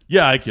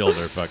 Yeah, I killed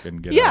her. Fucking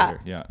get Yeah. out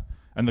of here. Yeah.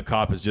 And the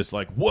cop is just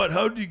like, what?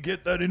 How did you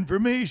get that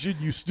information,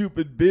 you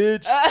stupid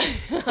bitch?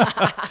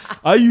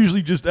 I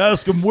usually just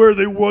ask them where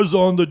they was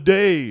on the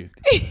day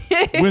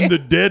when the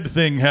dead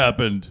thing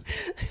happened.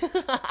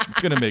 It's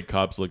going to make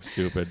cops look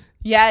stupid.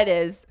 Yeah, it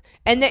is.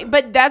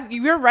 But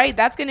you're right.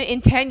 That's gonna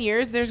in 10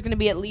 years. There's gonna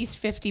be at least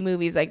 50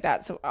 movies like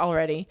that. So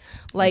already,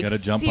 like gotta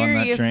jump on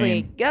that seriously,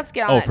 train. let's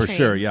get on Oh, that for train.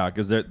 sure, yeah,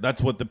 because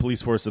that's what the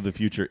police force of the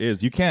future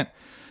is. You can't,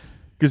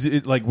 because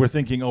like we're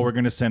thinking, we're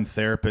going to send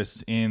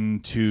therapists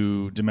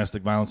into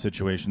domestic violence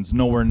situations.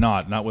 No, we're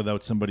not. Not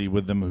without somebody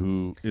with them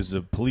who is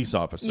a police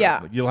officer. Yeah.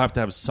 Like, you'll have to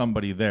have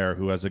somebody there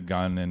who has a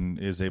gun and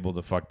is able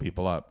to fuck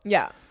people up.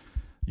 Yeah.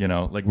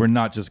 Like we're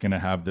not just going to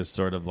have this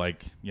sort of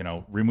like,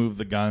 remove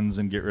the guns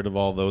and get rid of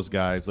all those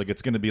guys. Like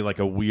it's going to be like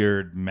a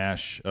weird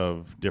mesh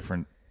of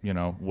different,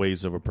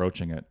 ways of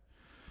approaching it.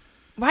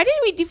 Why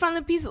didn't we defund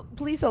the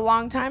police a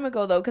long time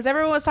ago, though? Because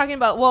everyone was talking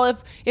about, well,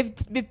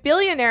 if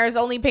billionaires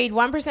only paid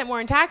 1%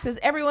 more in taxes,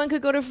 everyone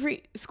could go to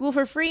free school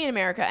for free in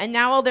America. And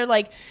now they're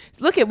like,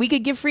 look, we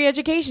could give free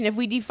education if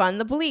we defund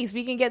the police.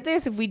 We can get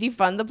this if we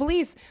defund the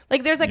police.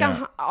 Like, there's like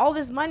all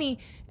this money.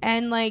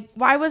 And like,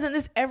 why wasn't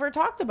this ever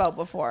talked about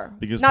before?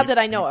 Because Not that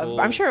I know of.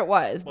 I'm sure it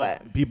was,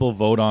 but people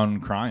vote on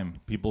crime.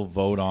 People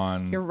vote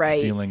on You're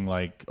right. feeling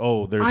like,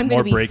 oh, there's I'm more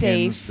gonna be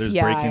break-ins. safe. There's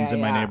Yeah, break-ins in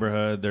my yeah.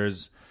 neighborhood.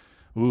 There's,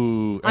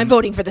 ooh. I'm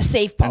voting for the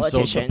safe And so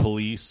politician. the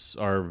police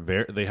are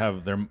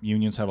their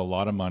unions have a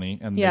lot of money,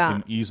 and Yeah.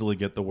 they can easily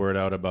get the word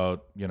out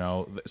about,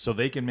 so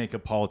they can make a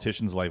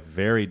politician's life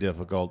very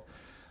difficult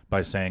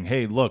by saying,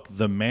 hey, look,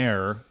 the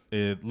mayor,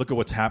 look at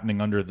what's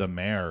happening under the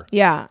mayor.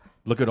 Yeah.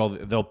 Look at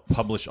they'll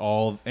publish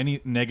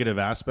any negative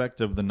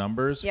aspect of the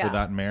numbers Yeah. for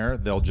that mayor.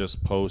 They'll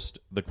just post,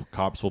 the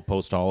cops will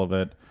post all of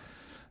it,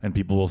 and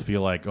people will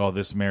feel like, oh,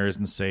 this mayor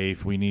isn't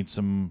safe. We need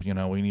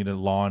we need a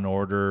law and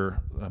order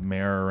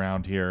mayor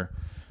around here.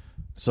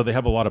 So they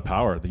have a lot of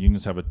power. The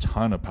unions have a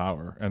ton of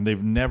power, and they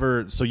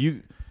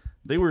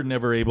were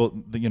never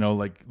able,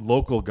 like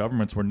local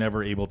governments were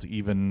never able to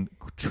even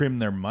trim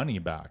their money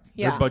back.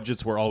 Yeah. Their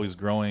budgets were always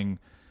growing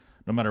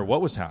no matter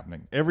what was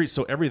happening.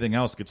 So everything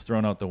else gets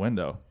thrown out the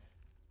window.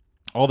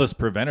 All this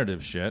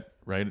preventative shit,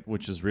 right,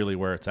 which is really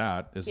where it's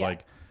at, is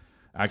like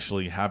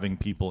actually having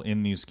people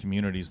in these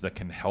communities that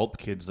can help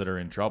kids that are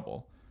in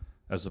trouble,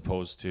 as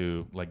opposed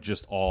to like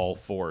just all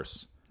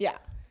force. Yeah.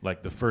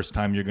 Like the first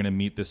time you're going to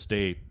meet the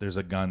state, there's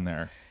a gun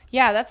there.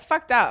 Yeah, that's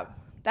fucked up.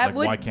 That Like,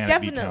 why would can't it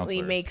be definitely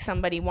counselors? make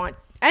somebody want.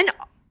 And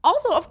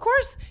also, of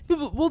course,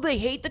 people, well, they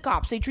hate the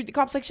cops. They treat the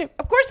cops like shit.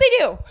 Of course they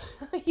do.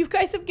 You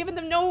guys have given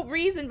them no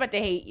reason but to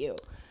hate you.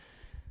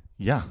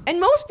 Yeah. And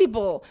most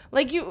people,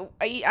 like you,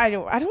 I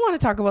don't want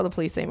to talk about the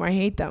police anymore. I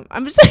hate them.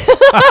 I'm just,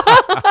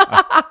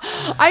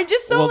 I'm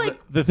just so Well, like,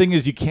 the thing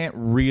is, you can't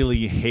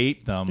really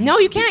hate them. No,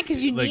 you can't,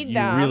 'cause you Like, need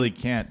them. You really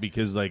can't,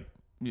 because like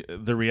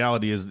the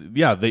reality is,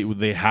 yeah,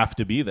 they have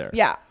to be there.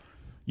 yeah,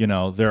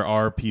 There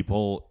are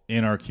people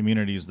in our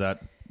communities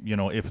that,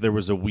 if there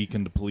was a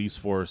weakened police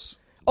force,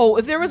 oh,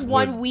 if there was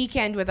one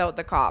weekend without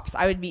the cops,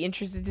 I would be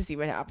interested to see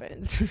what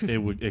happens.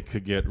 it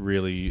could get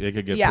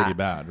Yeah. pretty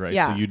bad, right?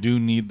 Yeah. So you do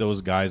need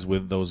those guys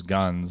with those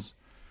guns.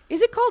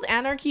 Is it called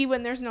anarchy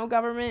when there's no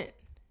government?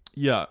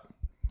 Yeah.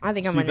 I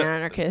think I'm See, an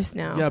anarchist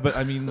now. Yeah, but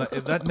I mean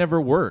that never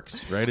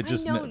works, right? It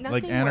just know, like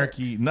nothing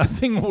anarchy, works.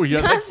 nothing.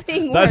 Yeah,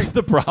 Nothing that's works.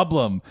 the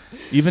problem.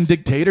 Even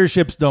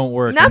dictatorships don't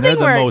work, and Nothing they're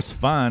the works. most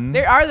fun.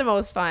 They are the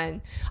most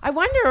fun. I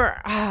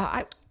wonder.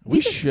 We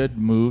should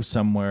move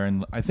somewhere,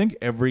 and I think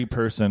every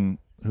person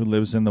who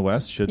lives in the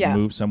West should Yeah.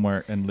 move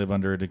somewhere and live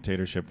under a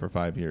dictatorship for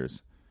 5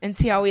 years, and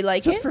see how we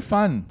like just it. for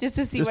fun, Just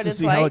to see what it's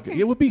how like.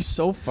 it would be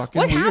so fucking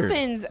What weird.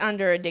 happens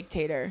under a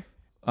dictator?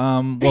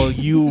 Well,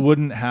 you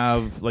wouldn't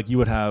have you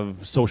would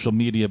have social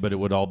media, but it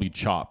would all be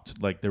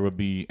chopped. Like there would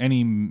be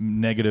any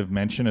negative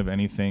mention of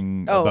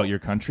anything about your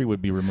country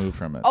would be removed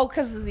from it. Oh,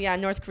 because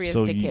North Korea's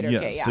dictator.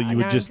 Okay, yeah. So you now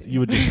would just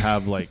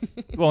have like,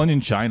 well, and in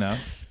China,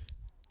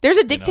 There's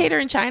a dictator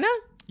in China.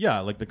 yeah,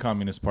 like the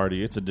Communist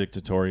Party, it's a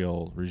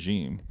dictatorial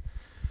regime.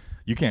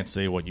 You can't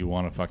say what you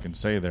want to fucking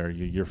say there.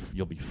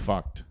 You'll be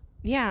fucked.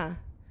 Yeah.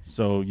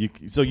 So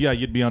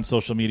you'd be on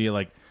social media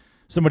like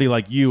somebody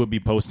like you would be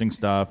posting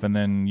stuff, and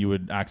then you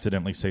would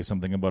accidentally say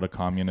something about a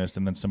communist,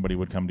 and then somebody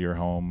would come to your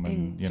home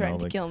and you trying know,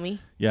 to like, kill me.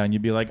 Yeah, and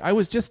you'd be like, I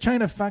was just trying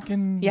to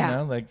fucking, you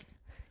know, like,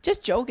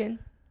 just joking.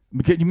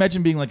 Can you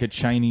imagine being like a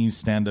Chinese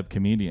stand-up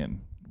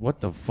comedian?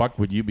 What the fuck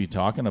would you be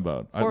talking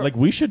about? Like,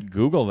 we should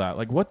Google that.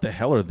 Like, what the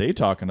hell are they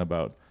talking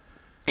about?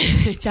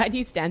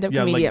 Chinese stand-up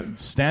comedian. Like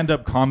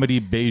stand-up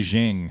comedy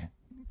Beijing.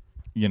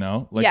 You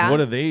know, like what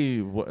are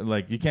they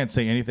like? You can't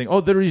say anything. Oh,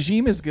 the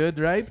regime is good,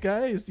 right,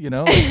 guys? You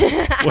know,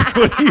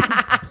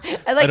 I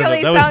like how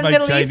they sound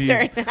Middle Chinese.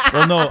 Eastern.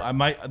 Well, no,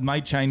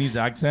 my Chinese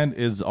accent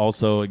is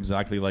also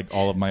exactly like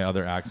all of my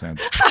other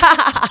accents.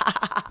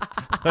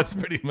 That's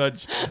pretty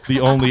much the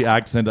only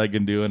accent I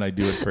can do, and I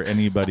do it for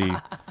anybody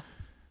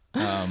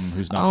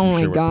who's not from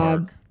Sherwood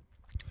Park.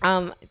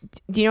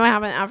 Do you know what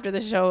happened after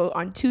the show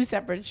on 2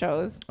 separate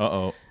shows?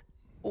 Uh-oh.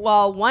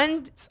 Well,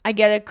 once I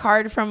get a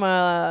card from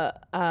a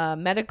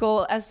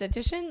medical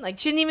esthetician. Like,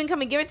 she didn't even come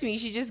and give it to me.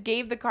 She just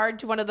gave the card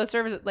to one of the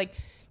services. Like,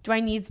 do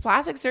I need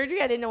plastic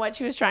surgery? I didn't know what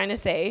she was trying to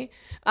say.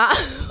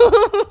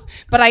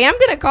 But I am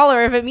going to call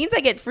her. If it means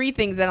I get free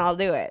things, then I'll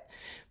do it.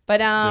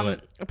 But I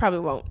probably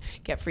won't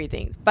get free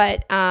things.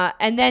 But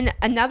and then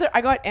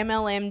I got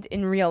MLM'd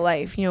in real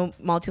life. You know,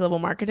 multi-level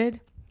marketing.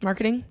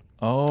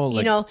 Oh, like,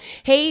 you know,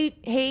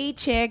 hey,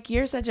 chick,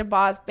 you're such a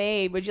boss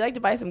babe. Would you like to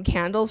buy some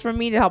candles from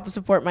me to help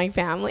support my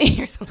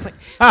family or something?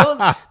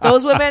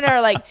 Those women are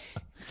like,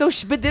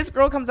 but this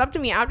girl comes up to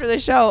me after the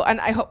show,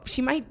 and I hope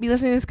she might be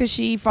listening to this because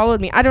she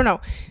followed me. I don't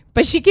know.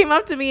 But she came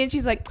up to me and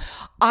she's like,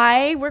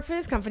 I work for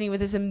this company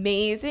with this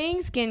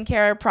amazing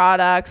skincare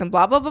products and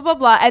blah, blah, blah, blah,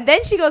 blah. And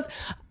then she goes,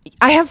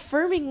 I have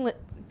firming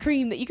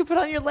cream that you can put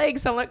on your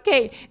legs. So I'm like,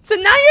 okay. So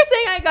now you're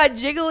saying I got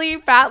jiggly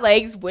fat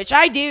legs, which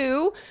I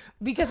do,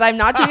 because I'm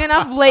not doing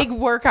enough leg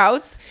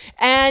workouts.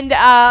 And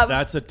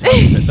that's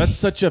that's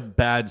such a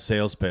bad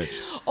sales pitch.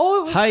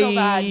 Oh, it was so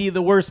bad.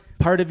 The worst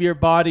part of your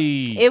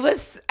body. It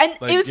was, and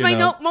like, it was my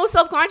most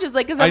self-conscious,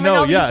 like, because I'm in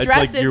all these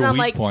dresses, like and I'm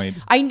like, point.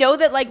 I know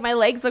that like my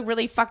legs look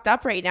really fucked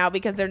up right now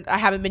because I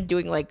haven't been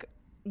doing like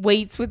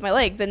weights with my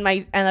legs, and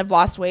I've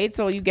lost weight,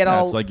 so you get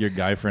all. It's like your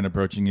guy friend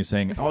approaching you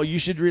saying, "Oh, you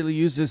should really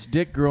use this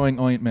dick growing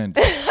ointment."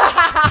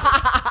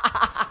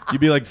 You'd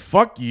be like,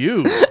 "Fuck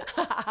you."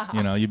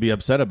 You know, you'd be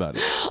upset about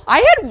it.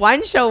 I had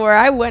one show where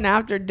I went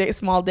after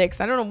small dicks.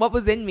 I don't know what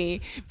was in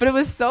me, but it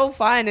was so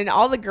fun. And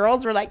all the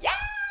girls were like,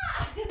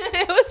 yeah,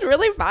 it was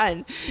really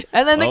fun.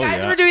 And then the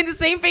guys were doing the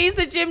same face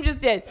that Jim just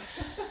did.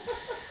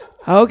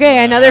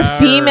 Okay, another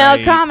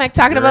female comic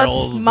talking about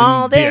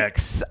small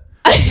dicks.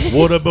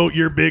 What about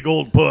your big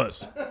old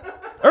puss?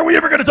 Are we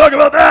ever going to talk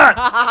about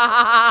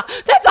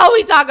that? That's all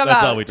we talk about.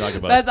 That's all we talk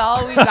about. That's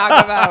all we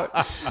talk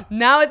about.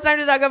 Now it's time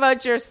to talk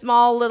about your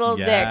small little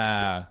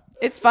dicks.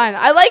 It's fun.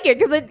 I like it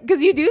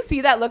because you do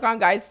see that look on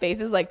guys'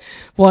 faces like,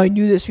 well, I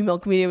knew this female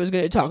comedian was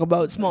going to talk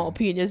about small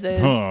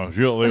penises.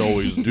 They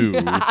always do.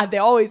 They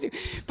always do.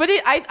 But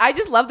I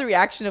just love the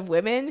reaction of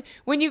women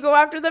when you go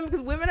after them,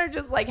 because women are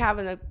just like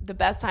having the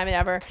best time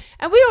ever.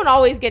 And we don't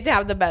always get to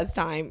have the best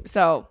time.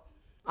 So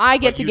I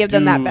get to give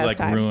them that best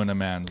time. Ruin a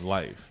man's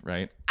life,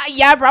 right?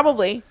 Yeah,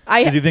 probably.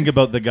 Because you think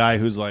about the guy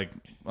who's like,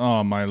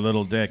 oh, my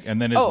little dick. And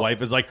then his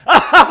wife is like,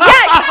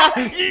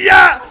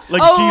 yeah.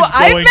 Like, she's going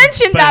I've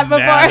mentioned bananas. that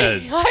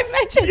before. I've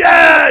mentioned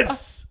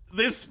yes!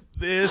 This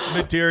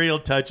material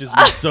touches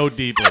me so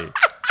deeply.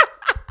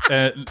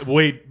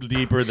 Way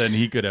deeper than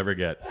he could ever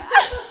get.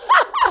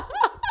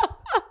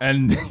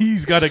 And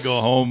he's got to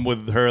go home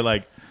with her,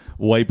 like,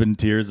 wiping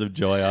tears of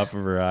joy off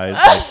of her eyes.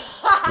 Like,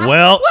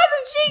 well,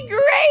 wasn't she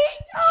great?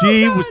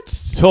 She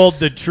was told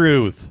the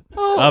truth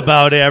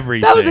about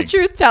everything. That was a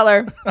truth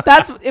teller.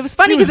 It was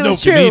funny because it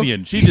was true. She was no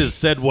comedian. She just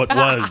said what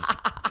was.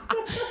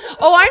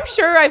 Oh, I'm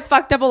sure I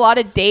fucked up a lot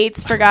of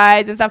dates for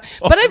guys and stuff.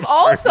 But I've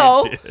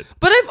also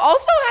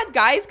had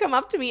guys come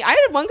up to me. I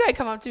had one guy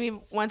come up to me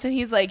once and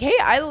he's like, hey,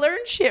 I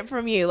learned shit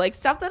from you. Like,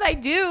 stuff that I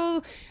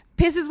do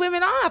pisses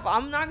women off.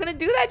 I'm not going to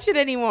do that shit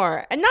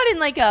anymore. And not in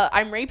like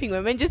I'm raping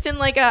women, just in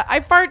like I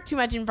fart too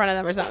much in front of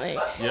them or something.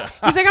 Yeah.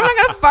 He's like, I'm not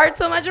going to fart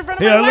so much in front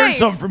of my wife. I learned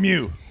something from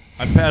you.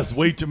 I pass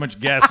way too much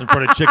gas in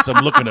front of chicks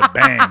I'm looking to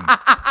bang.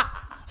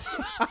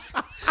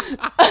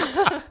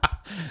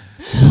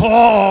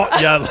 Oh,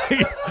 yeah.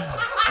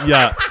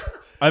 Yeah.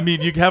 I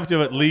mean, you have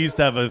to at least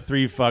have a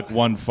 3 fuck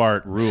 1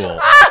 fart rule.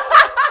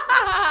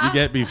 You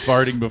can't be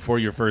farting before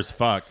your first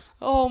fuck.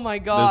 Oh, my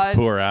God. This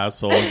poor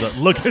asshole is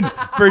looking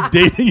for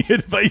dating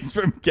advice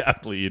from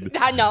Kathleen.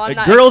 No, I'm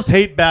not. Girls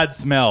hate bad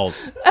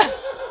smells.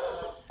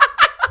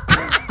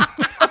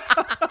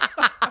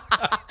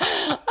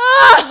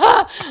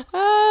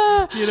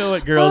 You know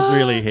what girls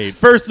really hate?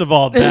 First of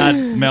all,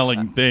 bad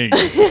smelling things.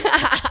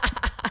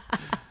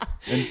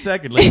 And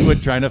secondly,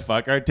 quit trying to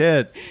fuck our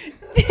tits.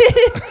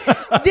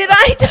 Did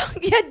I?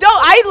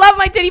 I love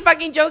my titty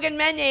fucking joke, and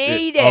men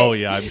hate it. Oh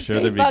yeah, I'm sure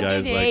there'd be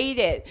guys hate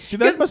like it. See,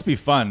 that must be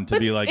fun to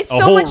be like a so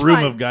whole much room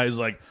fun. of guys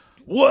like,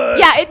 What?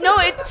 Yeah,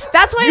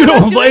 that's why You I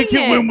love don't doing like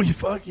it when we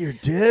fuck your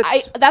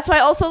tits? That's why I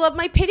also love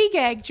my pity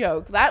gag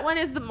joke. That one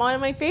is one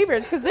of my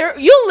favorites because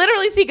you'll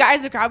literally see guys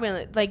in the crowd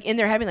being like in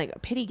their head being like, a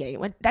pity gag.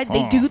 What?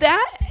 They do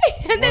that?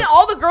 And then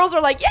all the girls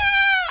are like,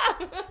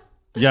 yeah.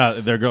 Yeah,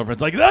 their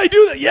girlfriend's like, I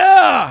do that.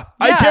 Yeah.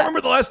 I can't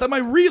remember the last time I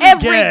really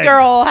gagged. Every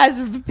girl has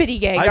pity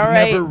gag, all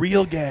right? I've never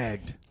real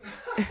gagged.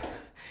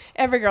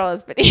 Every girl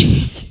has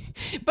pity.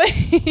 But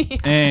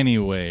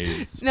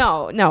anyways.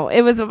 No,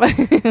 it was a Did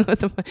I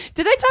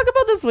talk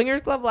about the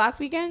Swingers Club last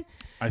weekend?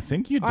 I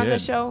think you did. On the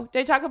show. Did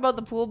I talk about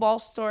the pool ball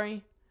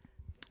story?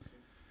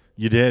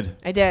 You did.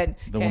 I did.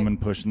 The woman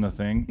pushing the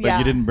thing. But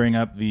you didn't bring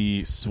up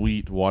the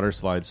sweet water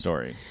slide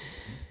story.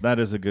 That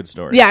is a good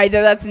story. Yeah, I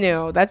did. That's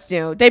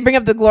new. They bring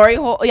up the glory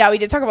hole. Yeah, we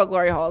did talk about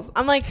glory holes.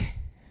 I'm like,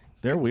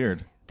 they're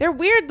weird. They're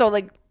weird though.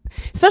 Like,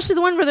 especially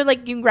the one where they're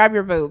like, you can grab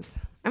your boobs.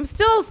 I'm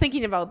still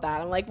thinking about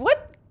that. I'm like,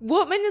 what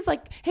woman is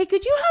like, hey,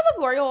 could you have a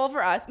glory hole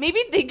for us? Maybe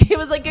it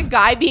was like a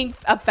guy being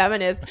a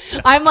feminist.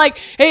 I'm like,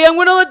 hey, I'm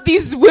gonna let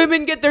these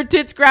women get their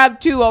tits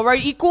grabbed too. All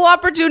right, equal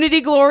opportunity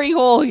glory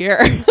hole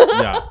here.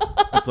 Yeah,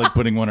 it's like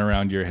putting one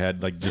around your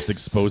head, like just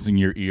exposing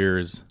your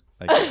ears.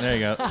 Like, there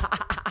you go.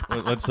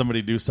 Let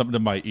somebody do something to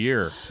my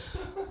ear.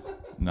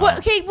 No,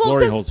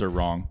 glory holes are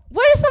wrong.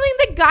 What is something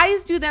that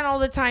guys do then all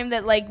the time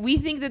that like we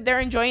think that they're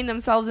enjoying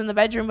themselves in the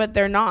bedroom, but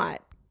they're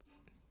not?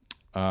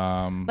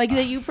 Like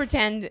that you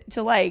pretend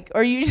to like,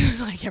 or you just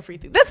like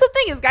everything. That's the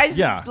thing is guys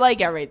just like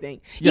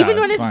everything. Yeah, even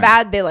when it's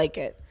bad, they like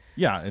it.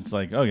 Yeah, it's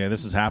like, okay,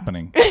 this is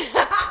happening.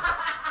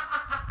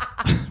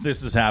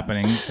 This is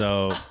happening,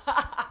 so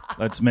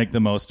let's make the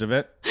most of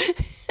it.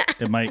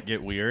 It might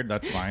get weird.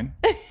 That's fine.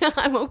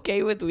 I'm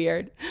okay with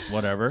weird.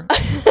 Whatever.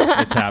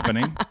 It's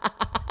happening.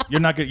 You're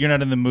not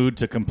in the mood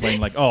to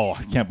complain like, oh,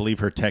 I can't believe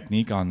her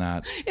technique on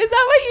that. Is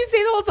that what you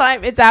say the whole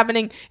time? It's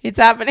happening. It's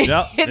happening.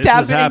 Yep, it's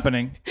this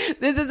happening.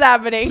 This is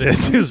happening.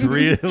 This is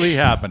really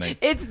happening.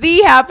 It's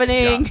the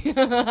happening.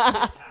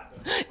 Yeah.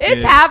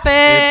 It's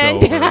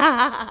happened. It's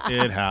over.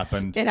 It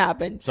happened. It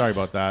happened. Sorry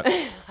about that.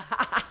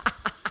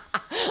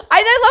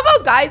 I love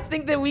how guys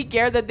think that we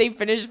care that they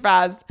finish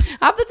fast.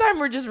 Half the time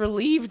we're just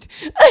relieved.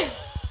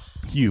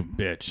 You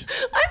bitch.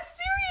 I'm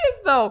serious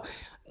though.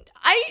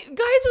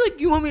 Guys are like,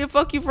 you want me to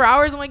fuck you for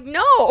hours? I'm like,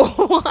 no,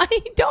 I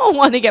don't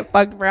want to get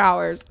fucked for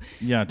hours.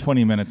 Yeah,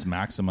 20 minutes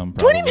maximum.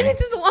 Probably. 20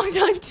 minutes is a long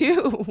time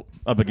too.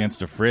 Up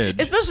against a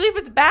fridge. Especially if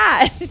it's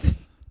bad.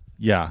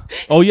 Yeah.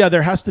 Oh yeah,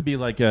 there has to be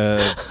like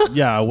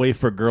a way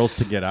for girls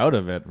to get out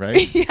of it,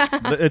 right? Yeah.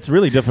 It's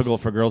really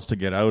difficult for girls to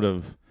get out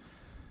of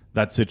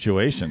that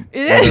situation.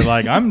 They're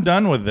like, I'm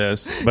done with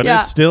this, but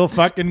it's still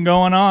fucking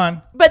going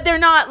on. But they're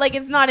not like,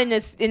 it's not in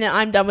a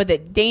I'm done with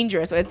it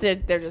dangerous.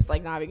 They're just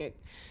like not having it.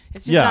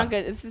 It's just not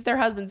good. It's just their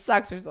husband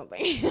sucks or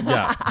something.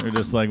 Yeah. They're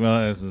just like,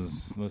 well,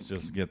 let's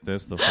just get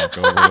this the fuck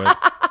over with.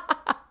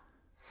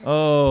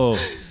 Oh.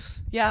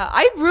 Yeah.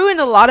 I ruined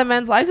a lot of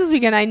men's lives this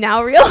weekend. I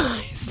now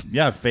realize.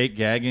 Yeah. Fake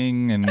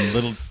gagging and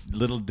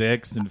little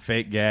dicks and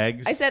fake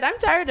gags. I said, I'm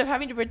tired of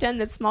having to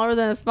pretend that smaller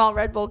than a small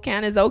Red Bull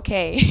can is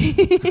okay.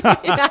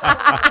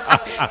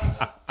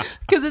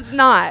 Because it's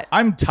not.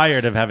 I'm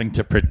tired of having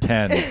to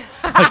pretend.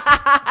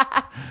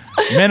 Like,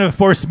 men have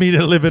forced me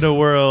to live in a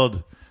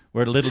world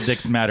where little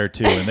dicks matter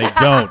too, and they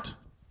don't.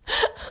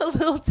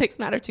 Little dicks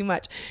matter too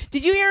much.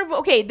 Did you hear?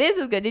 Okay, this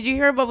is good. Did you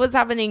hear about what's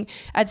happening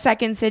at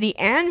Second City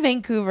and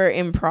Vancouver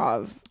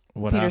Improv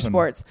What Theater happened?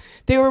 Sports?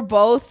 They were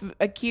both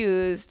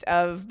accused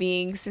of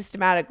being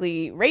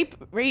systematically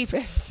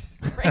rapists.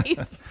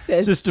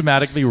 Racist.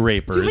 Systematically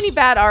rapers. Too many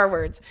bad R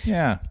words.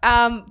 Yeah.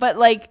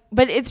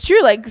 But it's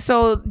true. Like,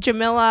 so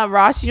Jamila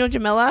Ross, you know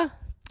Jamila?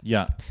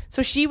 Yeah.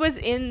 So she was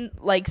in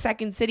like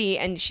Second City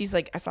and she's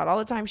like, I saw it all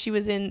the time. She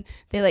was in,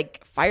 they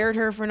like fired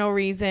her for no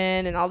reason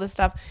and all this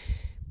stuff.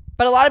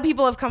 But a lot of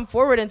people have come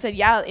forward and said,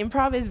 yeah,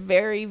 improv is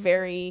very,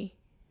 very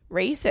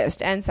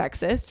racist and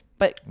sexist.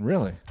 But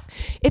Really?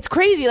 it's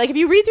crazy. Like if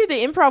you read through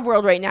the improv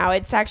world right now,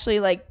 it's actually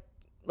like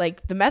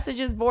the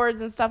messages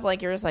boards and stuff,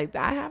 like you're just like,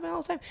 that happened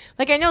all the time.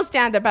 Like I know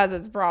stand-up has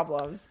its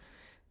problems.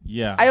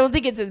 Yeah. I don't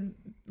think it's as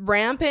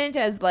rampant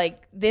as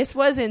like this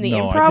was in the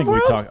improv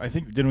I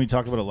think world. didn't we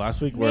talk about it last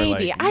week? Where,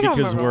 Maybe. like, I don't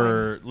because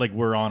remember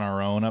we're on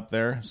our own up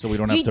there, so we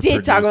don't have We to.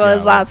 did talk about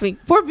this last week.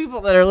 Poor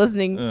people that are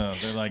listening.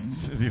 They're like,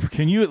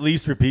 can you at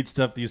least repeat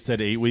stuff that you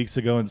said 8 weeks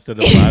ago instead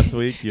of last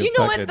week? You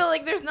know what? Though,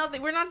 like, there's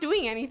nothing. We're not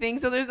doing anything,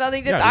 so there's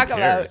nothing to talk who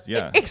cares? about.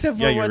 Yeah, except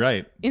for yeah, you're what's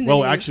right. in the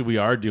news. Actually, we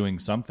are doing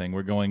something.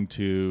 We're going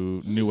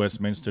to New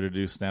Westminster to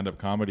do stand-up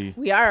comedy.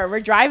 We are.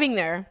 We're driving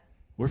there.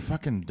 We're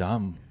fucking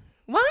dumb.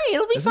 Why?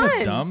 It'll be Isn't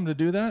fun. it dumb to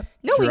do that?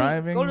 No,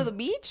 driving. we can go to the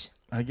beach.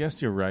 I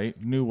guess you're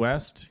right. New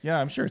West. Yeah,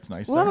 I'm sure it's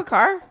nice. We'll there. have a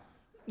car.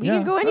 We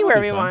can go that'll anywhere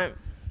be we fun. want.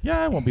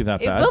 Yeah, it won't be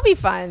that It bad. will be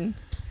fun.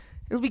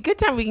 It'll be a good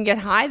time. We can get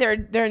high.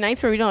 There are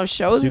nights where we don't have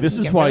shows. See, We this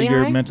can is get why really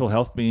your high. mental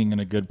health being in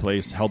a good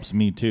place helps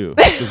me too.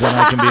 Because then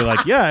I can be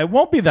like, yeah, it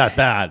won't be that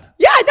bad.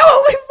 Yeah, no,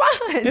 it'll be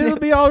It'll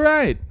be all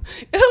right.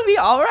 It'll be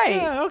all right.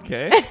 Yeah,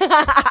 okay.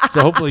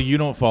 So hopefully you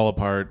don't fall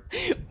apart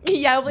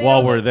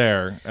while we're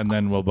there, and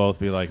then we'll both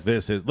be like,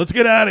 let's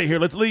get out of here.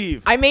 Let's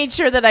leave. I made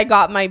sure that I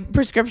got my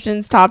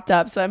prescriptions topped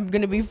up, so I'm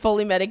going to be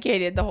fully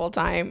medicated the whole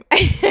time.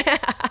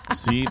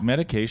 See,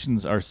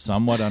 medications are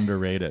somewhat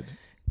underrated.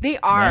 They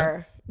are.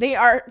 Right? They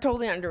are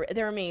totally underrated.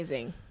 They're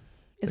amazing.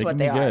 Is what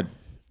they are. Good.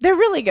 They're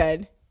really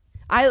good.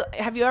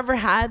 Have you ever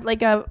had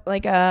like a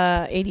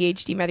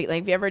ADHD medic?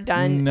 Like, have you ever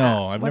done?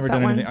 No, I've never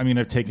done anything. I mean,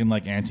 I've taken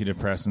like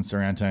antidepressants or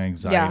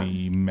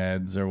anti-anxiety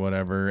meds or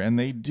whatever, and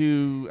they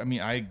do. I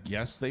mean, I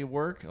guess they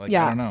work. Like,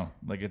 I don't know.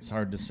 Like, it's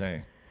hard to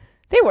say.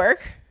 They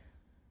work.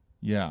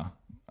 Yeah,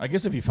 I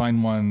guess if you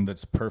find one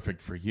that's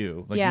perfect for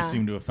you, like you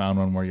seem to have found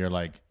one where you're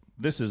like,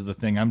 this is the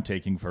thing I'm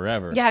taking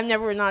forever. Yeah, I'm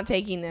never not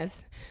taking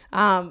this.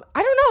 I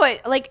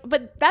don't know.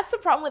 But that's the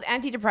problem with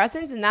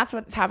antidepressants, and that's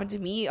what's happened to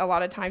me a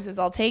lot of times is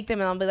I'll take them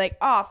and I'll be like,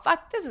 oh,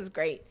 fuck, this is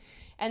great.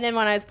 And then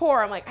when I was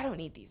poor, I'm like, I don't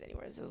need these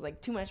anymore. This is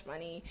like too much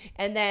money.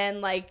 And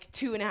then like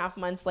 2.5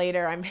 months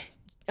later,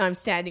 I'm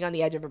standing on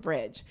the edge of a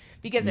bridge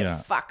because it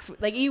fucks.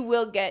 Like, you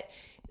will get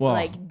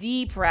like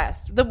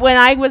depressed. When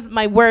I was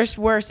my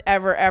worst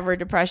ever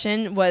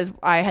depression was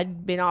I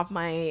had been off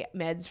my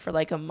meds for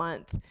like a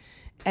month.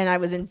 And I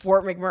was in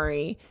Fort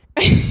McMurray.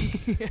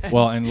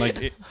 Well, and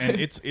like,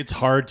 it's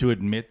hard to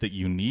admit that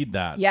you need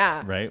that.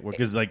 Yeah. Right?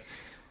 Because like,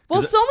 so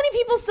many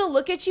people still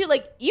look at you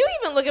like, you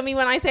even look at me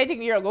when I say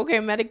you're like, okay,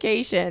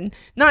 medication.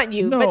 Not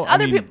you, but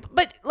other people.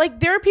 But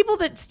like, there are people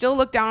that still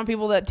look down on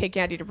people that take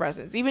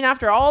antidepressants, even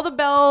after all the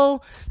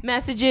Bell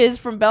messages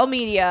from Bell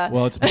Media.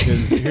 Well, it's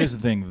because here's the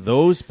thing: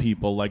 those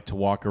people like to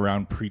walk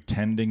around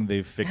pretending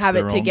they've fixed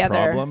their own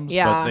problems,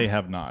 but they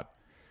have not.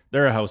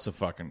 They're a house of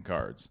fucking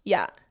cards.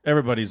 Yeah.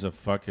 Everybody's a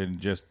fucking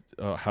just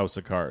a house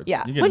of cards.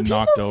 Yeah. You get when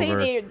knocked people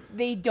over. say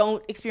they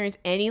don't experience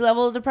any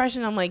level of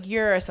depression, I'm like,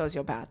 you're a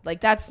sociopath.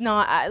 Like, that's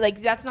not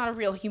a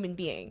real human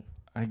being.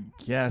 I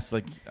guess,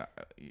 like, I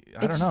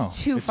It's don't know.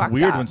 too it's fucked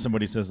weird up. when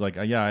somebody says, like,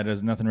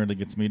 nothing really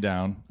gets me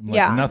down.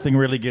 Like, nothing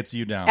really gets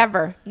you down.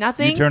 Ever.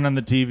 Nothing. You turn on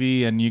the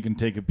TV and you can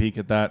take a peek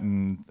at that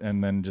and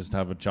then just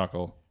have a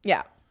chuckle.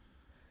 Yeah.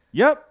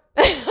 Yep.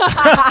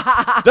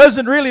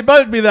 Doesn't really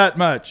bug me that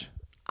much.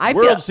 The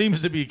world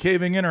seems to be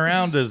caving in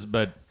around us,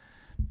 but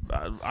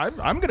I'm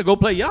going to go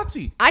play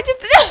Yahtzee.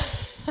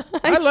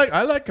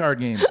 I like card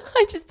games.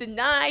 I just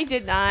deny.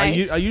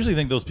 I usually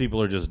think those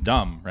people are just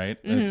dumb,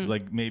 right? Mm-hmm. It's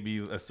like maybe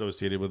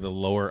associated with a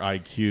lower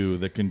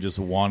IQ that can just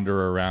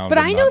wander around. But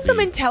I know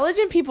some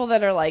intelligent people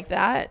that are like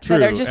that. True,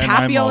 that are just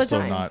happy all the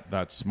time. I'm also not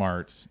that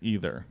smart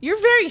either. You're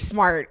very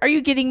smart. Are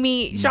you kidding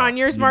me? Sean,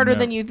 you're smarter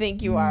than you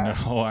think you are.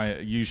 No,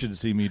 you should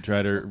see me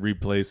try to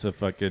replace a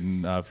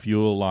fucking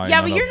fuel line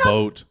on but a you're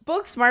boat. Not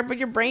book smart, but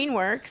your brain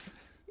works.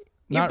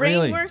 Your not brain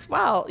really. works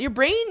well. Your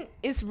brain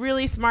is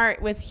really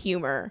smart with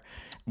humor.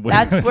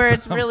 That's where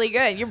it's really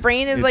good. Your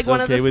brain is like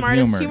one of the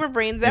smartest humor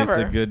brains ever.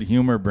 It's a good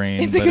humor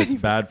brain, it's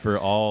bad for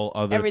all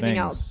other everything things.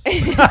 Else.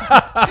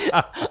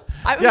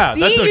 That's a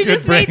you good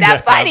just brain made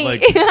that funny.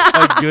 Like,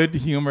 a good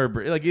humor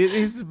brain. Like,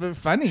 it's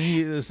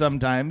funny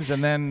sometimes,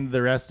 and then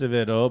the rest of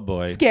it, oh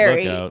boy.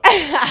 Scary. Look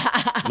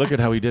out. Look at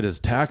how he did his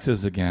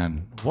taxes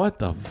again. What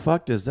the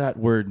fuck does that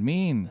word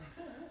mean?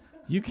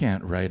 You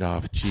can't write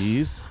off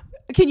cheese.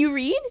 Can you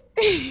read?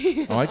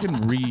 Oh, I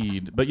can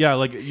read. But yeah,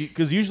 like,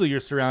 because usually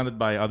you're surrounded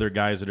by other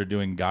guys that are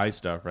doing guy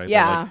stuff, right?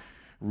 Yeah. They're like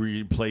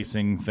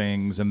replacing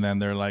things, and then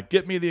they're like,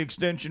 get me the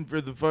extension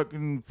for the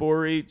fucking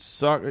 4/8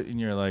 socket. And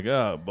you're like,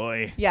 oh,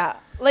 boy. Yeah.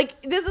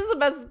 Like, this is the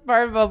best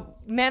part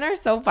about men are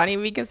so funny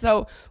because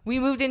we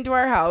moved into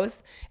our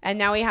house, and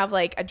now we have,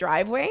 like, a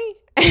driveway.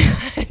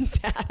 And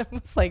Dad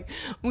was like,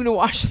 I'm going to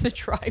wash the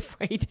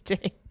driveway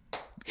today.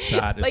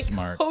 That is like,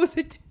 smart. Hose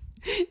it.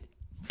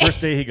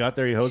 First day he got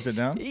there, he hosed it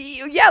down?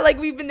 Yeah, like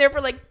we've been there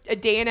for like a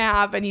day and a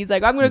half, and he's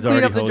like, I'm going to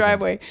clean up the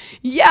driveway.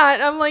 Yeah,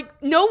 and I'm like,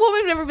 no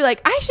woman would ever be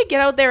like, I should get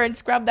out there and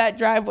scrub that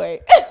driveway.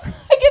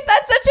 Like,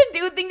 that's such a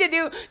dude thing to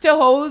do, to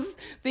hose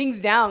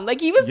things down. Like,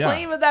 he was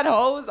playing with that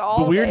hose all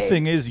day. The weird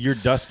thing is you're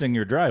dusting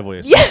your driveway,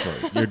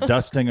 essentially. You're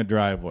dusting a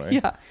driveway.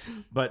 Yeah.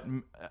 But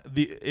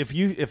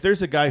if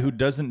there's a guy who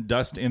doesn't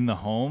dust in the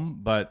home,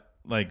 but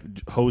like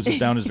hoses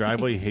down his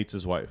driveway, he hates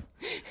his wife.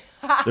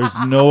 There's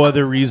no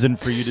other reason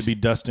for you to be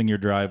dusting your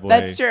driveway.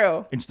 That's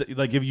true.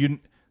 Like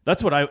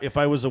if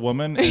I was a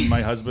woman and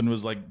my husband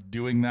was like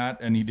doing that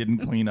and he didn't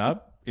clean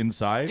up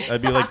inside,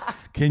 I'd be like,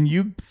 can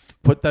you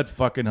put that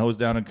fucking hose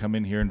down and come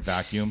in here and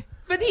vacuum?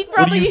 But he'd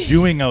probably. What are you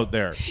doing out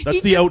there?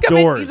 That's the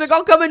outdoors. He's like,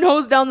 I'll come and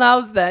hose down the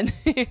house then.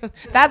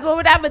 That's what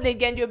would happen. They'd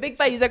get into a big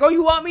fight. He's like, oh,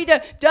 you want me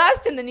to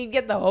dust? And then he'd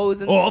get the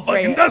hose and I'll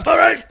spray fucking it. dust, all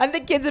right. And the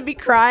kids would be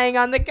crying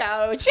on the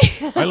couch.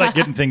 I like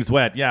getting things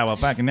wet. Yeah, well,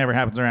 fucking never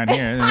happens around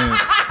here.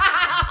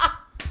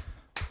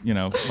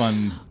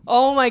 Fun.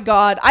 Oh my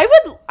God.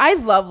 I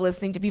love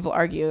listening to people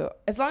argue.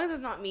 As long as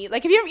it's not me.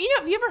 Like, have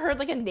you ever heard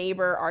like a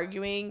neighbor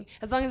arguing?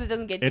 As long as it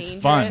doesn't get dangerous.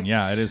 It's fun.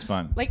 Yeah, it is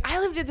fun. Like, I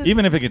lived at this.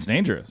 Even if it gets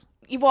dangerous.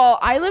 Well,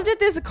 I lived at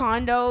this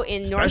condo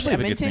in North Especially if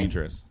it gets Edmonton.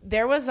 dangerous.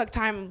 There was a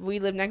time we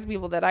lived next to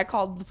people that I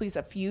called the police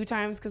a few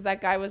times because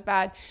that guy was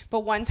bad.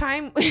 But one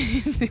time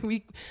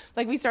we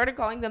started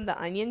calling them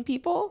the onion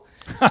people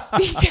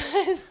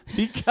because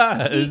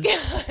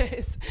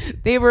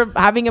they were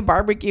having a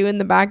barbecue in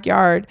the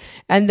backyard,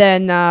 and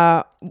then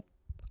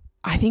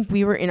I think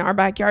we were in our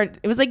backyard.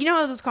 It was like, you know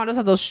how those condos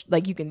have those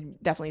like you can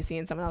definitely see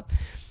in some of them.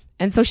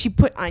 And so she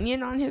put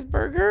onion on his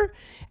burger,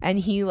 and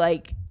he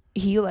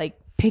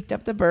picked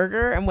up the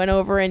burger and went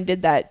over and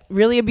did that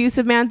really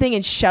abusive man thing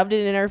and shoved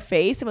it in her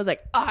face and was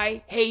like,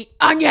 I hate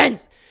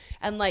onions,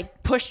 and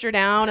like pushed her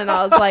down. And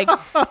I was like,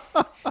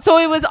 so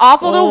it was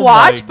awful to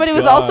watch, but it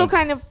was also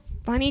kind of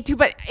funny too,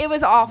 but it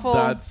was awful.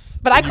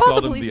 But I called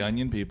the police. The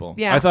onion people.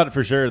 Yeah. I thought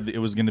for sure it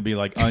was going to be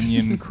like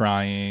onion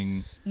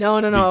crying. No.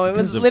 It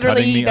was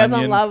literally he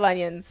doesn't love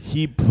onions.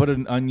 He put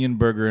an onion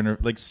burger in her.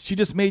 Like, she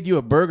just made you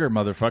a burger,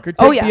 motherfucker.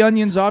 Take the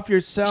onions off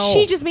yourself.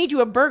 She just made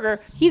you a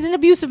burger. He's an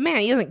abusive man.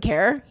 He doesn't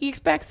care. He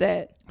expects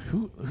it.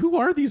 Who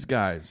are these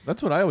guys?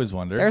 That's what I always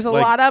wonder. There's a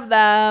lot of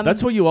them.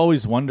 That's what you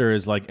always wonder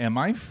is like, am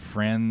I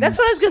friends? That's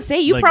what I was gonna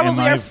say. You like,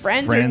 probably are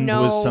friends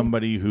with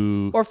somebody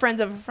who or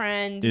friends of a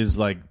friend is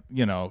like,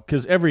 you know,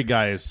 because every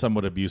guy is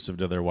somewhat abusive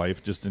to their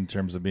wife, just in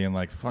terms of being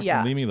like,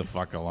 fucking leave me the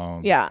fuck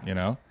alone. Yeah, you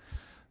know.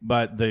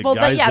 But the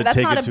guys that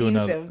take it to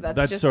another,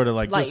 that's sort of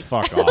like life. Just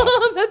fuck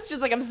off. That's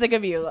just like, I'm sick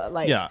of you.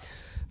 Like, yeah.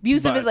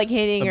 Abusive is like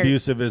hitting or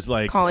abusive is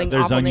like calling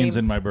there's awful onions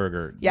names. in my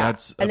burger. Yeah,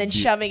 and then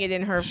shoving it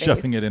in her face.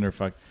 Shoving it in her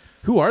fuck.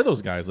 Who are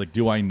those guys? Like,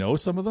 do I know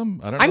some of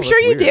them? I don't know. I'm sure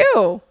you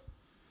do.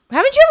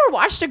 Haven't you ever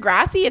watched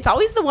Degrassi? It's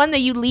always the one that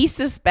you least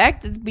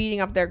suspect that's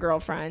beating up their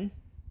girlfriend.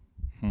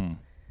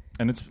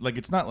 And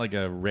it's not like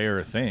a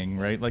rare thing,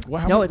 right? Like,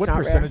 what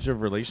percentage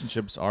of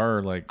relationships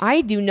are like?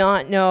 I do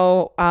not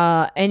know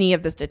any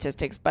of the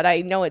statistics, but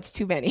I know it's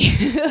too many,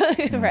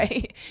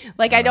 right?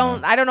 Like, I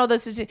don't know the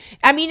statistics.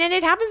 I mean, and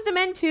it happens to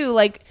men too.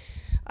 Like,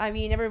 I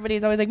mean,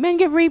 everybody's always like, men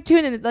get raped too.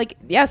 And it's like,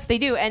 yes, they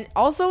do. And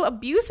also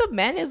abuse of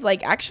men is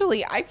like,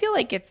 actually, I feel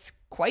like it's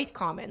quite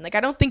common. Like, I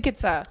don't think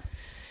it's a...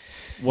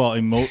 Well, I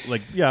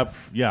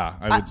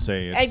would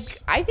say it's...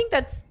 I think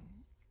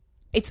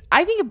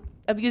I think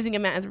abusing a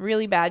man is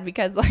really bad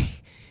because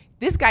like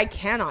this guy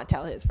cannot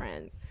tell his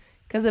friends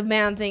because the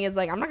man thing is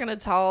like, I'm not going to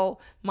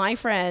tell my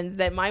friends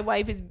that my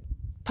wife is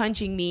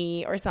punching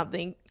me or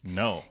something.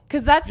 No.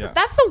 Because that's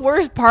the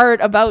worst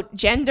part about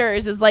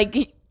genders is like,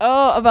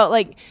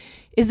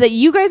 is that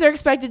you guys are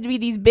expected to be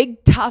these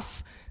big,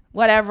 tough,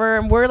 whatever,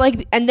 and we're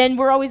like, and then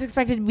we're always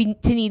expected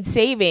to need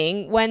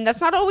saving when that's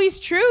not always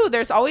true.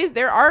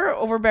 There are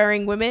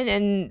overbearing women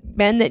and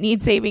men that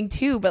need saving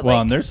too. But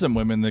and there's some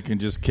women that can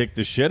just kick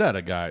the shit out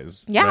of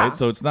guys. Yeah. Right?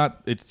 So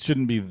it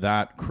shouldn't be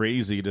that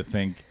crazy to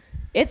think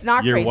it's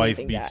not your crazy wife to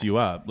think beats that. you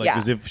up. Like,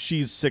 because if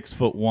she's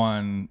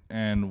 6'1"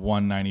 and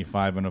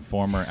 195 and a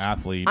former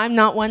athlete, I'm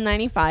not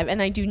 195 and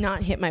I do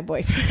not hit my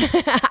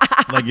boyfriend.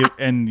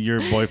 and your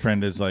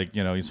boyfriend is like,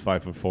 you know, he's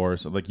 5'4",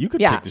 so like you could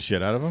kick the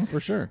shit out of him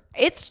for sure.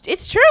 It's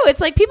true. It's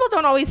like people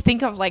don't always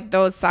think of like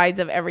those sides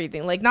of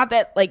everything. Like, not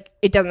that like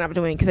it doesn't happen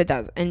to women, because it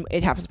does, and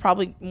it happens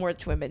probably more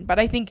to women. But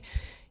I think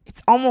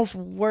it's almost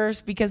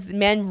worse because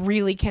men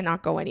really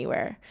cannot go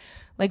anywhere.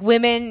 Like,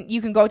 women, you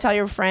can go tell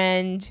your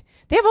friend.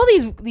 They have all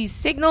these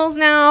signals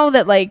now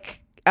that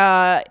like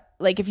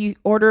if you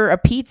order a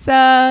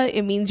pizza,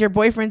 it means your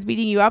boyfriend's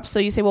beating you up. So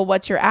you say, well,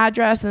 what's your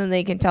address? And then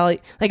they can tell,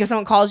 like, if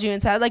someone calls you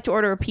and says, I'd like to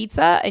order a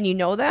pizza, and you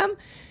know them,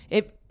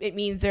 it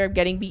means they're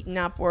getting beaten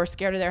up or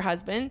scared of their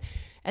husband.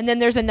 And then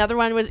there's another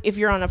one with, if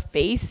you're on a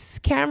face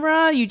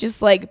camera, you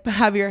just like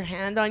have your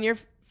hand on your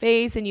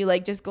face and you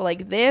like just go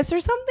like this or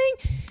something.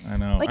 I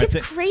know. Like, it's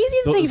crazy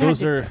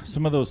that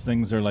some of those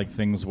things are like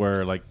things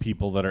where like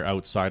people that are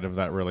outside of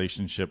that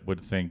relationship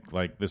would think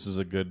like this is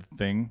a good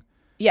thing.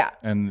 Yeah.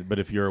 But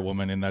if you're a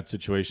woman in that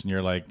situation,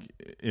 you're like,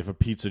 if a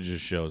pizza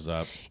just shows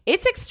up,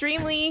 it's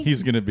extremely...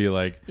 He's going to be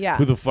like,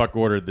 who the fuck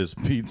ordered this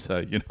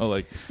pizza? You know,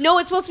 like... No,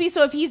 it's supposed to be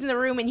so if he's in the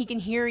room and he can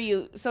hear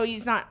you, so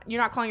you're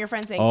not calling your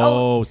friend saying,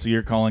 so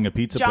you're calling a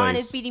pizza John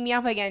place. is beating me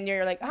up again.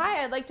 You're like,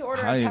 hi, I'd like to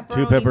order a pepperoni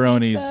 2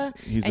 pepperonis.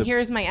 Pizza, and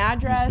here's my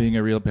address. He's being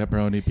a real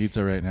pepperoni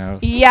pizza right now.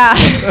 Yeah.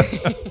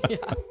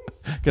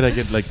 Could I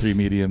get like 3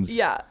 mediums?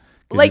 Yeah.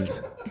 Like...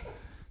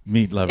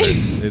 Meat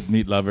lovers,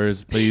 meat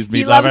lovers, please. Meat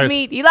he lovers. Loves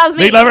meat. He loves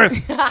meat. Meat lovers.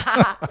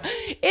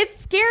 It's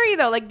scary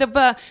though. Like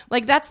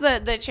that's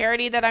the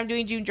charity that I'm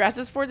doing June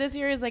dresses for this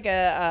year is like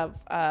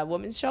a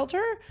women's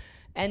shelter,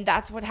 and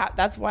that's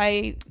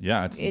why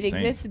it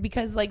exists,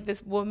 because like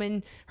this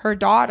woman, her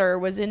daughter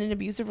was in an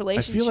abusive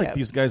relationship. I feel like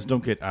these guys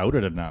don't get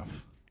outed enough.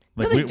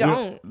 Like, no, they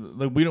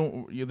don't. We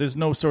don't. There's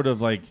no sort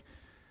of like.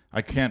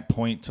 I can't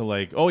point to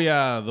like, oh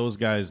yeah, those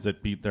guys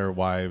that beat their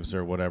wives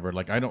or whatever.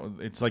 Like, I don't.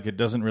 It's like it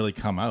doesn't really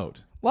come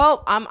out.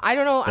 Well, I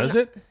don't know. Does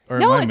it? Or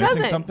no, am I it missing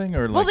doesn't. something?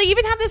 Or well, they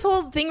even have this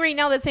whole thing right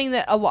now that's saying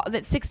that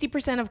that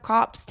 60% of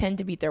cops tend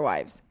to beat their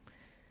wives.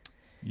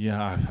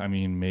 Yeah, I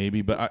mean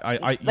maybe, but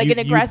I an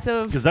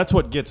aggressive, because that's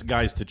what gets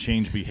guys to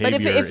change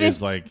behavior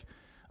is like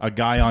a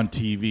guy on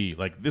TV,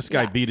 like this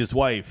guy beat his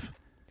wife.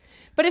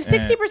 But if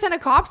 60% of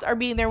cops are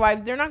beating their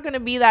wives, they're not going to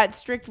be that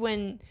strict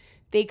when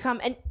they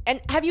come.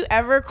 And have you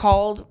ever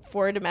called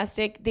for a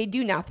domestic? They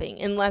do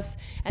nothing unless,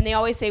 and they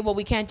always say, well,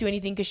 we can't do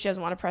anything because she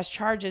doesn't want to press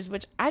charges,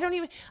 which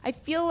I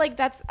feel like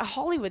that's a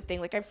Hollywood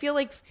thing. Like, I feel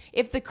like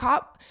if the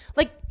cop,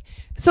 like,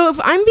 so if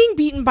I'm being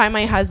beaten by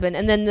my husband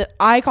and then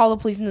I call the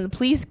police and then the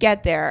police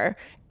get there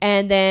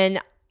and then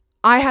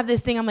I have this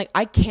thing, I'm like,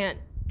 I can't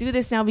do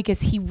this now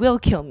because he will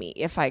kill me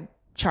if I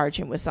charge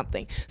him with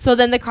something. So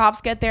then the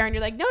cops get there and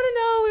you're like, no,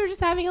 we were just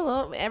having a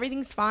little,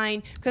 everything's